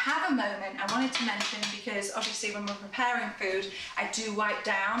whilst I have a moment, I wanted to mention, because obviously when we're preparing food, I do wipe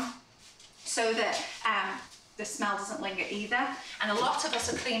down so that the smell doesn't linger either. And a lot of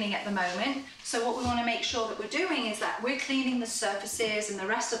us are cleaning at the moment. So what we want to make sure that we're doing is that we're cleaning the surfaces and the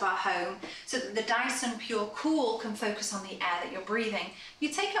rest of our home so that the Dyson Pure Cool can focus on the air that you're breathing. You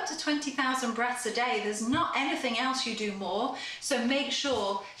take up to 20,000 breaths a day. There's not anything else you do more. So make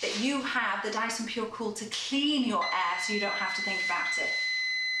sure that you have the Dyson Pure Cool to clean your air so you don't have to think about it.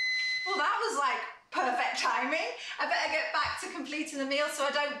 Well, that was like perfect timing. I better get back to completing the meal so I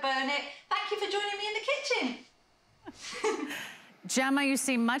don't burn it. Thank you for joining me in the kitchen. Gemma, you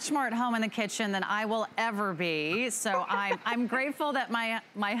seem much more at home in the kitchen than I will ever be. So I'm grateful that my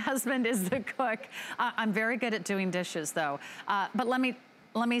husband is the cook. I'm very good at doing dishes though. But let me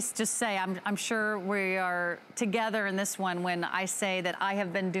just say, I'm sure we are together in this one when I say that I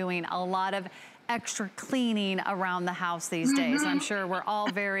have been doing a lot of extra cleaning around the house these days. And I'm sure we're all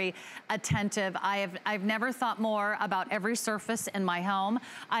very attentive. I've never thought more about every surface in my home.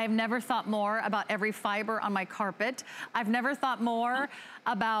 I have never thought more about every fiber on my carpet. I've never thought more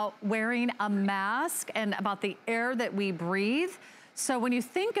about wearing a mask and about the air that we breathe. So when you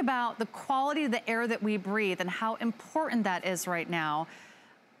think about the quality of the air that we breathe and how important that is right now,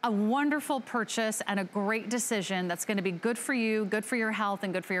 a wonderful purchase and a great decision that's gonna be good for you, good for your health,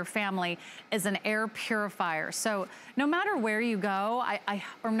 and good for your family is an air purifier. So no matter where you go,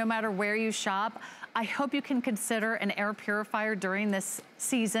 or no matter where you shop, I hope you can consider an air purifier during this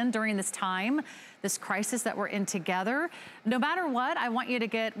season, during this time, this crisis that we're in together. No matter what, I want you to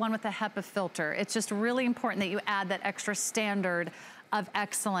get one with a HEPA filter. It's just really important that you add that extra standard of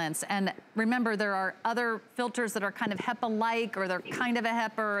excellence. And remember, there are other filters that are kind of HEPA-like, or they're kind of a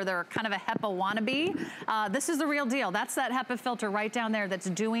HEPA, or they're kind of a HEPA wannabe. This is the real deal. That's that HEPA filter right down there that's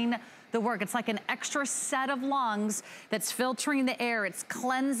doing the work. It's like an extra set of lungs that's filtering the air, it's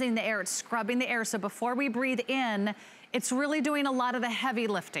cleansing the air, it's scrubbing the air. So before we breathe in, it's really doing a lot of the heavy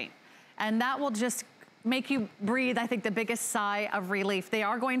lifting. And that will just make you breathe, I think, the biggest sigh of relief. They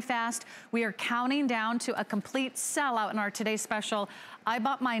are going fast. We are counting down to a complete sellout in our today's special. I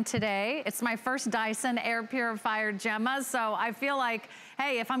bought mine today. It's my first Dyson air purifier, Gemma. So I feel like,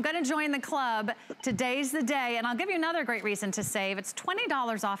 hey, if I'm gonna join the club, today's the day. And I'll give you another great reason to save. It's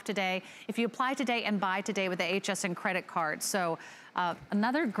 $20 off today if you apply today and buy today with the HSN credit card. So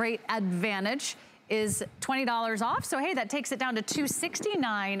another great advantage is $20 off. So hey, that takes it down to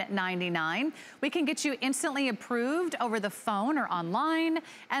 $269.99. We can get you instantly approved over the phone or online.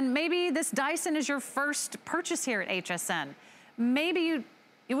 And maybe this Dyson is your first purchase here at HSN. Maybe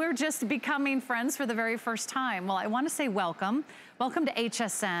you were just becoming friends for the very first time. Well, I want to say welcome. Welcome to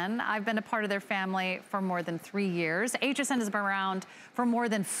HSN. I've been a part of their family for more than 3 years. HSN has been around for more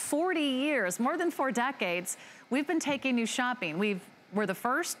than 40 years, more than 4 decades. We've been taking you shopping. We're the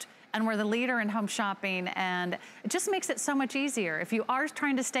first, and we're the leader in home shopping, and it just makes it so much easier. If you are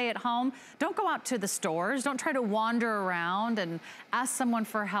trying to stay at home, don't go out to the stores. Don't try to wander around and ask someone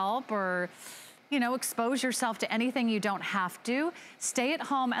for help, or expose yourself to anything you don't have to. Stay at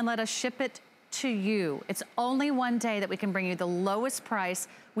home and let us ship it to you. It's only one day that we can bring you the lowest price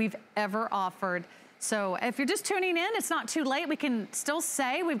we've ever offered. So if you're just tuning in, it's not too late. We can still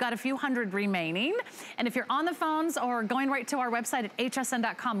say we've got a few hundred remaining. And if you're on the phones or going right to our website at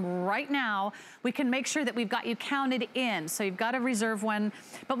hsn.com right now, we can make sure that we've got you counted in. So you've got to reserve one.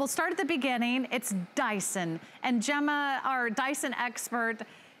 But we'll start at the beginning. It's Dyson. And Gemma, our Dyson expert,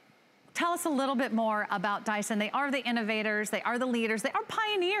 tell us a little bit more about Dyson. They are the innovators, they are the leaders, they are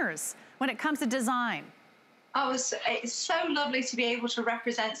pioneers when it comes to design. Oh, it's so lovely to be able to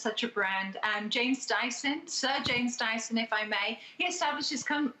represent such a brand. James Dyson, Sir James Dyson, if I may, he established his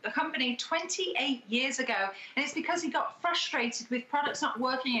company 28 years ago, and it's because he got frustrated with products not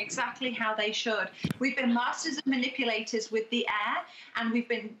working exactly how they should. We've been masters and manipulators with the air, and we've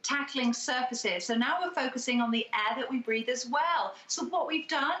been tackling surfaces. So now we're focusing on the air that we breathe as well. So what we've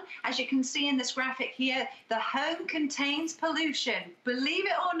done, as you can see in this graphic here, the home contains pollution. Believe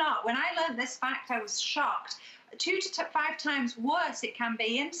it or not, when I learned this fact, I was shocked. 2 to 5 times worse it can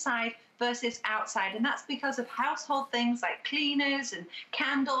be inside versus outside, and that's because of household things like cleaners and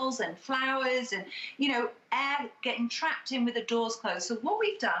candles and flowers and air getting trapped in with the doors closed. So what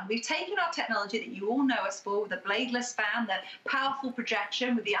we've done, we've taken our technology that you all know us for, with the bladeless fan, the powerful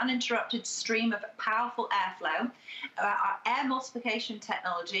projection with the uninterrupted stream of powerful airflow, our air multiplication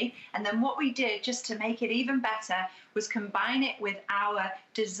technology, and then what we did just to make it even better was combine it with our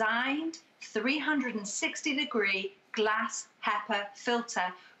designed 360-degree glass HEPA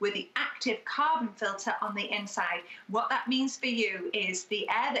filter with the active carbon filter on the inside. What that means for you is the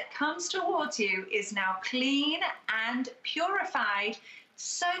air that comes towards you is now clean and purified,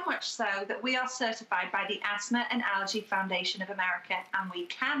 so much so that we are certified by the Asthma and Allergy Foundation of America, and we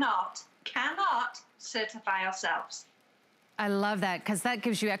cannot certify ourselves. I love that, because that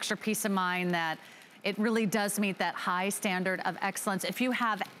gives you extra peace of mind that it really does meet that high standard of excellence. If you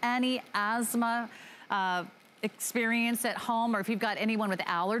have any asthma experience at home, or if you've got anyone with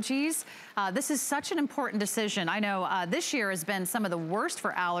allergies, this is such an important decision. I know this year has been some of the worst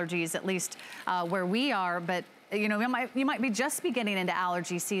for allergies, at least where we are, but you know, you might be just beginning into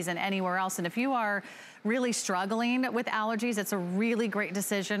allergy season anywhere else. And if you are really struggling with allergies, it's a really great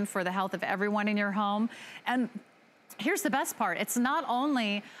decision for the health of everyone in your home. And here's the best part. It's not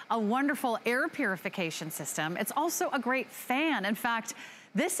only a wonderful air purification system, it's also a great fan. In fact,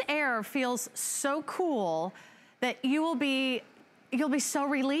 this air feels so cool that you'll be so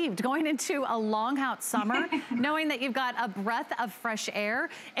relieved going into a long hot summer, knowing that you've got a breath of fresh air.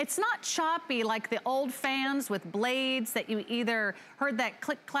 It's not choppy like the old fans with blades that you either heard that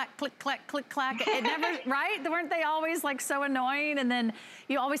click, clack, click, clack, click, clack. It never, right? Weren't they always like so annoying? And then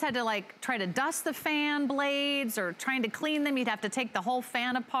you always had to like try to dust the fan blades, or trying to clean them, you'd have to take the whole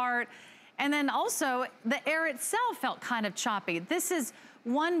fan apart. And then also the air itself felt kind of choppy. This is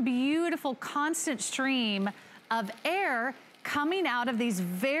one beautiful constant stream of air coming out of these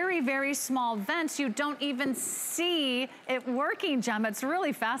very, very small vents. You don't even see it working, Gemma. It's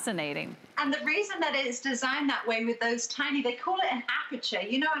really fascinating. And the reason that it's designed that way with those tiny, they call it an aperture.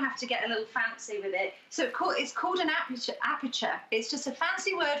 You know, I have to get a little fancy with it. So it's called an aperture. It's just a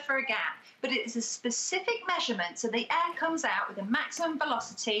fancy word for a gap, but it is a specific measurement. So the air comes out with a maximum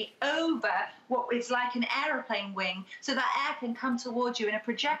velocity over what is like an aeroplane wing. So that air can come towards you in a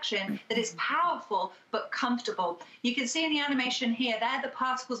projection that is powerful but comfortable. You can see in the animation here, they're the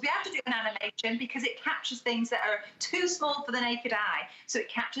particles. We have to do an animation because it captures things that are too small for the naked eye. So it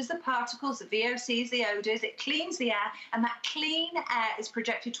captures the particles, the VOCs, the odors, it cleans the air, and that clean air is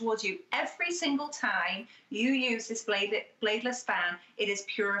projected towards you every single time you use this bladeless fan. It is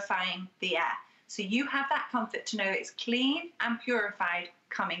purifying the air. So you have that comfort to know it's clean and purified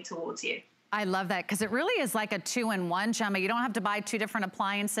coming towards you. I love that, because it really is like a two-in-one, Gemma. You don't have to buy two different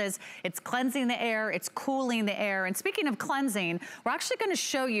appliances. It's cleansing the air, it's cooling the air. And speaking of cleansing, we're actually gonna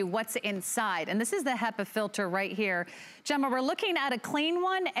show you what's inside. And this is the HEPA filter right here. Gemma, we're looking at a clean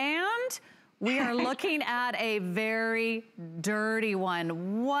one, and we are looking at a very dirty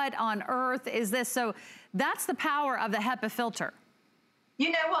one. What on earth is this? So that's the power of the HEPA filter.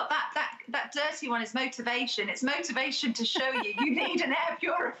 You know what, that dirty one is motivation. It's motivation to show you you need an air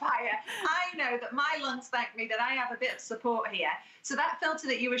purifier. I know that my lungs thank me that I have a bit of support here. So that filter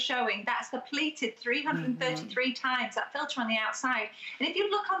that you were showing, that's the pleated 333 times, that filter on the outside. And if you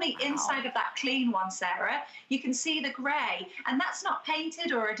look on the inside of that clean one, Sarah, you can see the gray. And that's not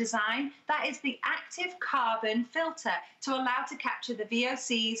painted or a design. That is the active carbon filter to allow to capture the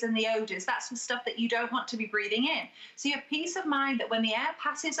VOCs and the odors. That's the stuff that you don't want to be breathing in. So you have peace of mind that when the air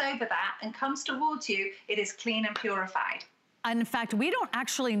passes over that and comes towards you, it is clean and purified. And in fact, we don't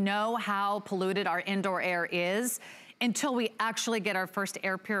actually know how polluted our indoor air is until we actually get our first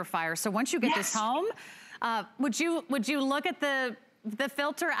air purifier. So once you get this home, would you look at the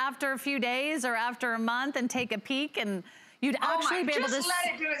filter after a few days or after a month and take a peek, and you'd actually be able to just let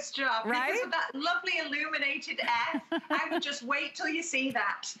it do its job, right? Because of that lovely illuminated air. I would just wait till you see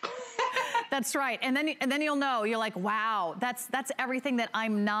that. That's right. And then you'll know, you're like, wow, that's everything that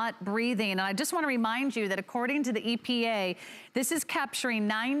I'm not breathing. And I just want to remind you that according to the EPA, this is capturing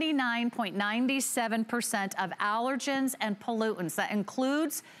 99.97% of allergens and pollutants. That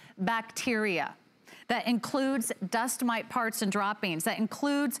includes bacteria. That includes dust mite parts and droppings. That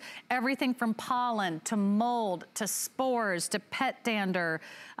includes everything from pollen to mold to spores to pet dander,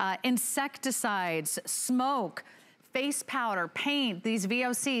 insecticides, smoke, face powder, paint, these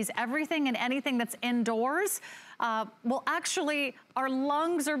VOCs, everything and anything that's indoors will actually, our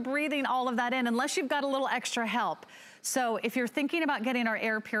lungs are breathing all of that in unless you've got a little extra help. So if you're thinking about getting our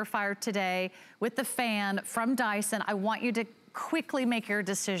air purifier today with the fan from Dyson, I want you to quickly make your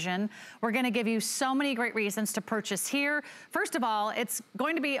decision. We're gonna give you so many great reasons to purchase here. First of all, it's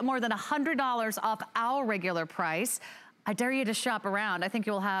going to be more than $100 off our regular price. I dare you to shop around. I think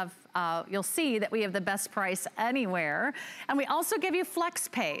you'll see that we have the best price anywhere. And we also give you flex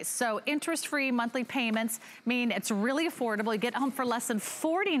pays. So interest-free monthly payments mean it's really affordable. You get home for less than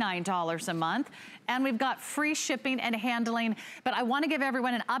 $49 a month. And we've got free shipping and handling. But I want to give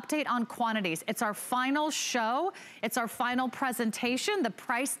everyone an update on quantities. It's our final show. It's our final presentation. The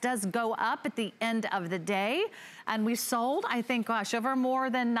price does go up at the end of the day. And we sold, I think, gosh, over more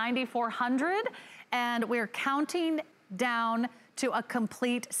than 9,400. And we're counting down to a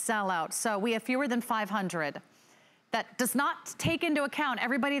complete sellout. So we have fewer than 500. That does not take into account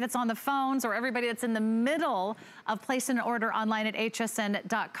everybody that's on the phones or everybody that's in the middle of placing an order online at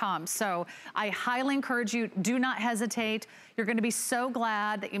hsn.com. So I highly encourage you, do not hesitate. You're gonna be so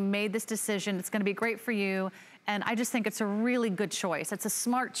glad that you made this decision. It's gonna be great for you. And I just think it's a really good choice. It's a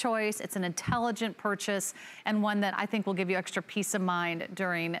smart choice, it's an intelligent purchase, and one that I think will give you extra peace of mind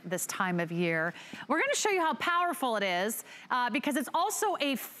during this time of year. We're gonna show you how powerful it is because it's also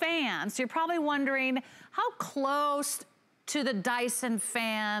a fan. So you're probably wondering, how close to the Dyson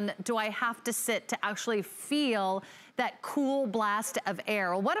fan do I have to sit to actually feel that cool blast of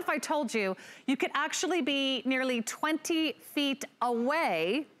air? Well, what if I told you, you could actually be nearly 20 feet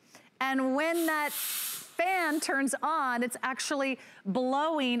away, and when that fan turns on, it's actually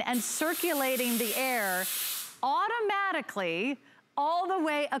blowing and circulating the air automatically all the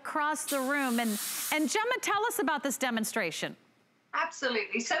way across the room. And Gemma, tell us about this demonstration.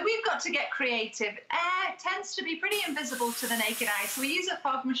 Absolutely. So we've got to get creative. Air tends to be pretty invisible to the naked eye. So we use a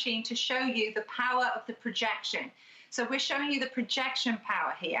fog machine to show you the power of the projection. So we're showing you the projection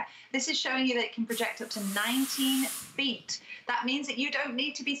power here. This is showing you that it can project up to 19 feet. That means that you don't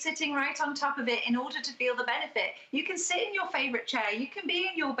need to be sitting right on top of it in order to feel the benefit. You can sit in your favorite chair, you can be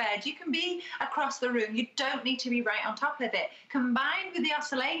in your bed, you can be across the room. You don't need to be right on top of it. Combined with the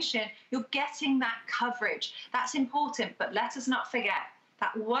oscillation, you're getting that coverage. That's important, but let us not forget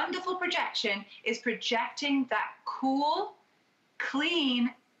that wonderful projection is projecting that cool,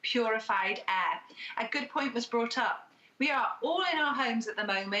 clean, purified air. A good point was brought up. We are all in our homes at the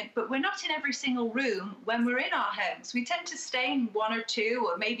moment, but we're not in every single room when we're in our homes. We tend to stay in one or two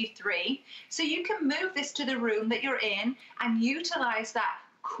or maybe three. So you can move this to the room that you're in and utilize that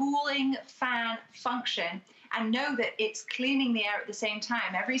cooling fan function and know that it's cleaning the air at the same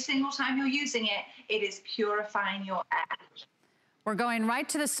time. Every single time you're using it, it is purifying your air. We're going right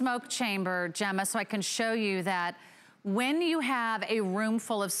to the smoke chamber, Gemma, so I can show you that when you have a room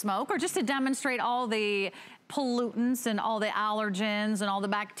full of smoke, or just to demonstrate all the pollutants and all the allergens and all the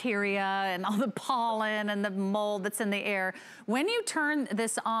bacteria and all the pollen and the mold that's in the air, when you turn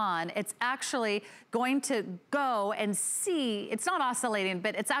this on, it's actually going to go and see, it's not oscillating,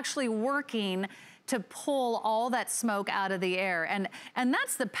 but it's actually working to pull all that smoke out of the air. And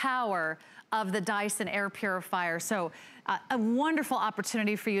that's the power of the Dyson air purifier. So a wonderful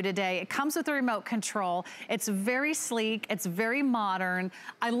opportunity for you today. It comes with a remote control. It's very sleek, it's very modern.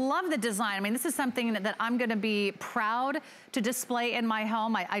 I love the design. I mean, this is something that I'm gonna be proud to display in my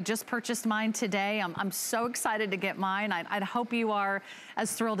home. I just purchased mine today. I'm so excited to get mine. I hope you are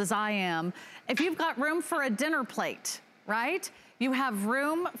as thrilled as I am. If you've got room for a dinner plate, right? You have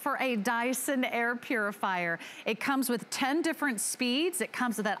room for a Dyson air purifier. It comes with 10 different speeds. It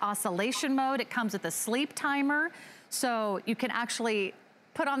comes with that oscillation mode. It comes with a sleep timer. So you can actually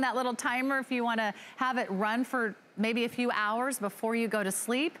put on that little timer if you wanna have it run for maybe a few hours before you go to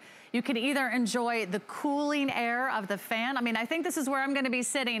sleep. You can either enjoy the cooling air of the fan. I mean, I think this is where I'm gonna be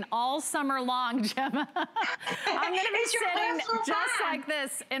sitting all summer long, Gemma. I'm gonna be sitting just like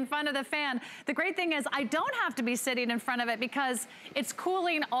this in front of the fan. The great thing is I don't have to be sitting in front of it because it's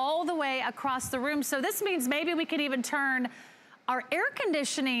cooling all the way across the room. So this means maybe we could even turn our air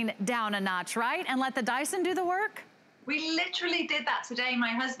conditioning down a notch, right? And let the Dyson do the work. We literally did that today, my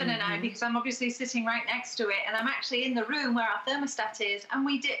husband and I, because I'm obviously sitting right next to it, and I'm actually in the room where our thermostat is, and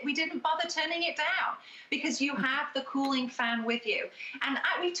we didn't bother turning it down because you have the cooling fan with you. And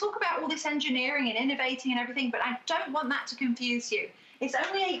we talk about all this engineering and innovating and everything, but I don't want that to confuse you. It's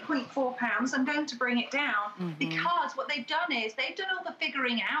only 8.4 pounds. I'm going to bring it down because what they've done is they've done all the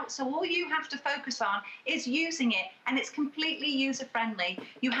figuring out. So all you have to focus on is using it, and it's completely user-friendly.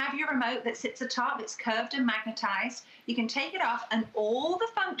 You have your remote that sits atop. It's curved and magnetized. You can take it off, and all the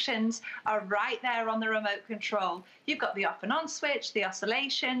functions are right there on the remote control. You've got the off and on switch, the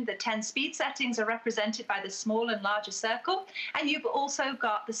oscillation, the 10 speed settings are represented by the small and larger circle, and you've also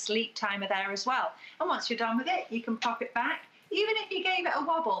got the sleep timer there as well. And once you're done with it, you can pop it back. Even if you gave it a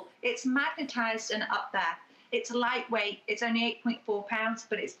wobble, it's magnetized and up there. It's lightweight, it's only 8.4 pounds,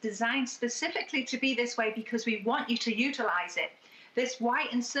 but it's designed specifically to be this way because we want you to utilize it. This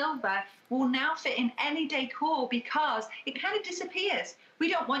white and silver will now fit in any decor because it kind of disappears. We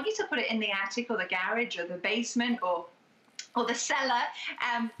don't want you to put it in the attic or the garage or the basement or the cellar.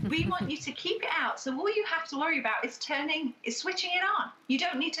 We want you to keep it out. So all you have to worry about is switching it on. You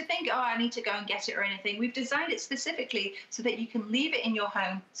don't need to think, oh, I need to go and get it or anything. We've designed it specifically so that you can leave it in your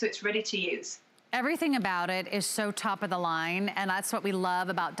home so it's ready to use. Everything about it is so top of the line, and that's what we love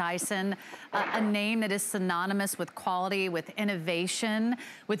about Dyson, a name that is synonymous with quality, with innovation,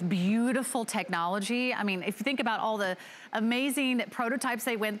 with beautiful technology. I mean, if you think about all the amazing prototypes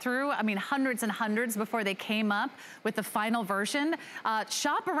they went through, I mean, hundreds and hundreds before they came up with the final version.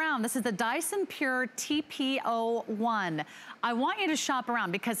 Shop around. This is the Dyson Pure TP01. I want you to shop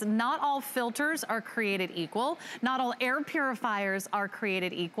around because not all filters are created equal. Not all air purifiers are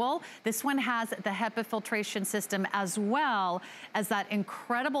created equal. This one has the HEPA filtration system as well as that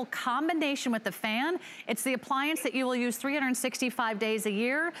incredible combination with the fan. It's the appliance that you will use 365 days a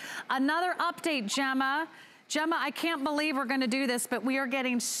year. Another update, Gemma. Gemma, I can't believe we're gonna do this, but we are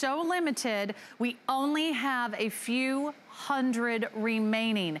getting so limited. We only have a few hundred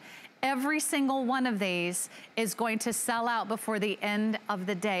remaining. Every single one of these is going to sell out before the end of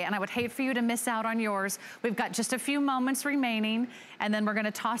the day. And I would hate for you to miss out on yours. We've got just a few moments remaining, and then we're gonna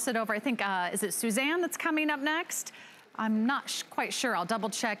toss it over. I think, is it Suzanne that's coming up next? I'm not quite sure. I'll double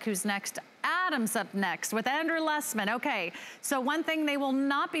check who's next. Adam's up next with Andrew Lessman. Okay, so one thing they will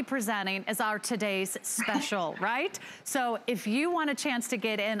not be presenting is our today's special, right? So if you want a chance to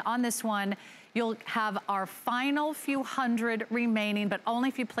get in on this one, you'll have our final few hundred remaining, but only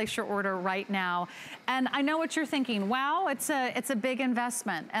if you place your order right now. And I know what you're thinking. Wow, it's a big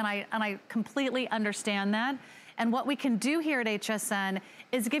investment, and I completely understand that. And what we can do here at HSN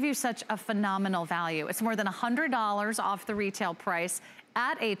is give you such a phenomenal value. It's more than $100 off the retail price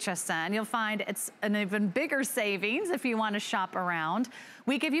at HSN. You'll find it's an even bigger savings if you want to shop around.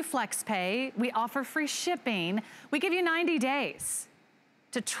 We give you flex pay. We offer free shipping. We give you 90 days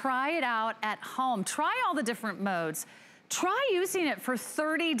to try it out at home. Try all the different modes. Try using it for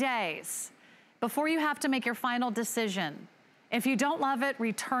 30 days before you have to make your final decision. If you don't love it,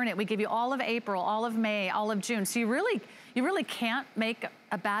 return it. We give you all of April, all of May, all of June. So you really can't make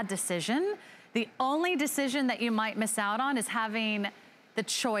a bad decision. The only decision that you might miss out on is having the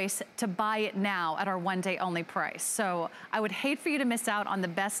choice to buy it now at our one-day only price. So I would hate for you to miss out on the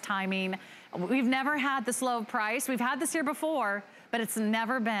best timing. We've never had this low price. We've had this here before, but it's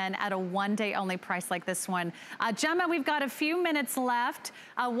never been at a one-day only price like this one. Gemma, we've got a few minutes left.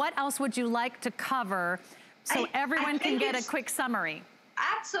 What else would you like to cover so everyone can get a quick summary?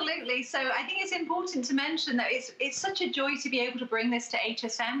 Absolutely. So I think it's important to mention that it's such a joy to be able to bring this to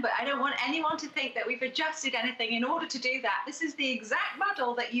HSN, but I don't want anyone to think that we've adjusted anything in order to do that. This is the exact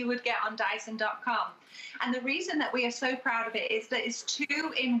model that you would get on Dyson.com. And the reason that we are so proud of it is that it's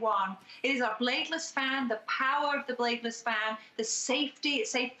 2-in-1. It is our bladeless fan, the power of the bladeless fan, the safety.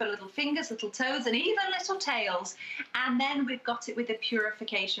 It's safe for little fingers, little toes, and even little tails. And then we've got it with the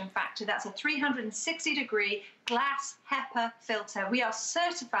purification factor. That's a 360-degree glass HEPA filter. We are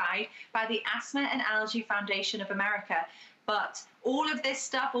certified by the Asthma and Allergy Foundation of America. But all of this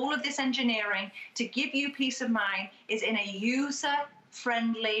stuff, all of this engineering to give you peace of mind is in a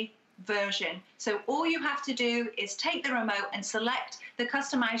user-friendly version. So all you have to do is take the remote and select the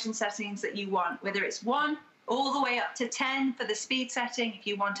customization settings that you want, whether it's 1 all the way up to 10 for the speed setting. If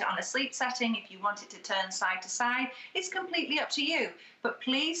you want it on a sleep setting, if you want it to turn side to side, it's completely up to you. But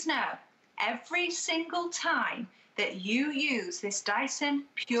please know, every single time that you use this Dyson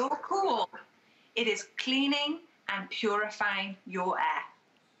Pure Cool, it is cleaning and purifying your air.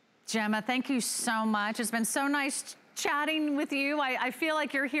 Gemma, thank you so much. It's been so nice chatting with you. I feel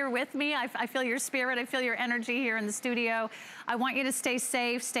like you're here with me. I feel your spirit. I feel your energy here in the studio. I want you to stay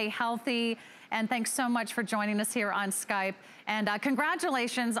safe, stay healthy, and thanks so much for joining us here on Skype. And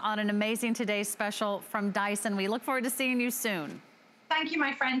congratulations on an amazing today's special from Dyson. We look forward to seeing you soon. Thank you,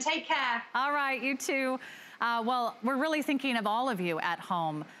 my friend. Take care. All right, you too. Well, we're really thinking of all of you at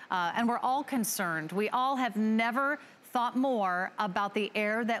home, and we're all concerned. We all have never thought more about the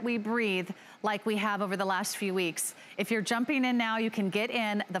air that we breathe like we have over the last few weeks. If you're jumping in now, you can get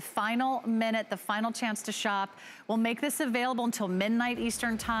in the final minute, the final chance to shop. We'll make this available until midnight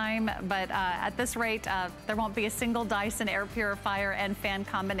Eastern time, but at this rate, there won't be a single Dyson air purifier and fan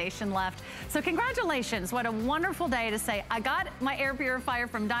combination left. So congratulations, what a wonderful day to say, I got my air purifier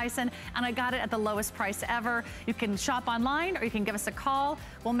from Dyson and I got it at the lowest price ever. You can shop online or you can give us a call.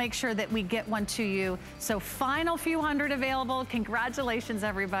 We'll make sure that we get one to you. So final few hundred 100 available. Congratulations,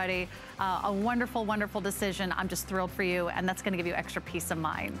 everybody. A wonderful, wonderful decision. I'm just thrilled for you, and that's gonna give you extra peace of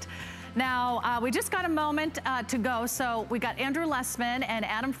mind. Now, we just got a moment to go, so we got Andrew Lessman and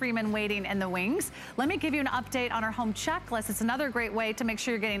Adam Freeman waiting in the wings. Let me give you an update on our home checklist. It's another great way to make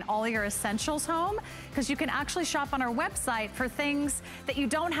sure you're getting all your essentials home, because you can actually shop on our website for things that you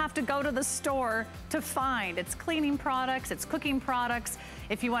don't have to go to the store to find. It's cleaning products, it's cooking products.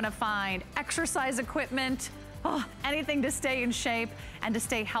 If you want to find exercise equipment, anything to stay in shape and to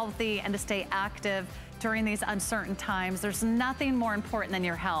stay healthy and to stay active during these uncertain times, there's nothing more important than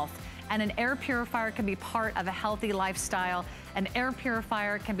your health. And an air purifier can be part of a healthy lifestyle. An air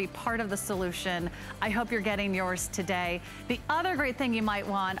purifier can be part of the solution. I hope you're getting yours today. The other great thing you might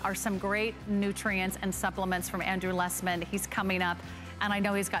want are some great nutrients and supplements from Andrew Lessman. He's coming up, and I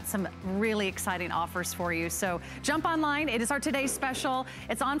know he's got some really exciting offers for you. So jump online. It is our today's special.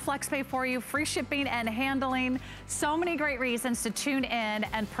 It's on FlexPay for you, free shipping and handling. So many great reasons to tune in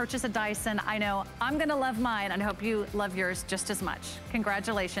and purchase a Dyson. I know I'm gonna love mine, and I hope you love yours just as much.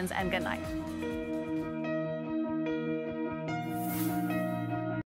 Congratulations and good night.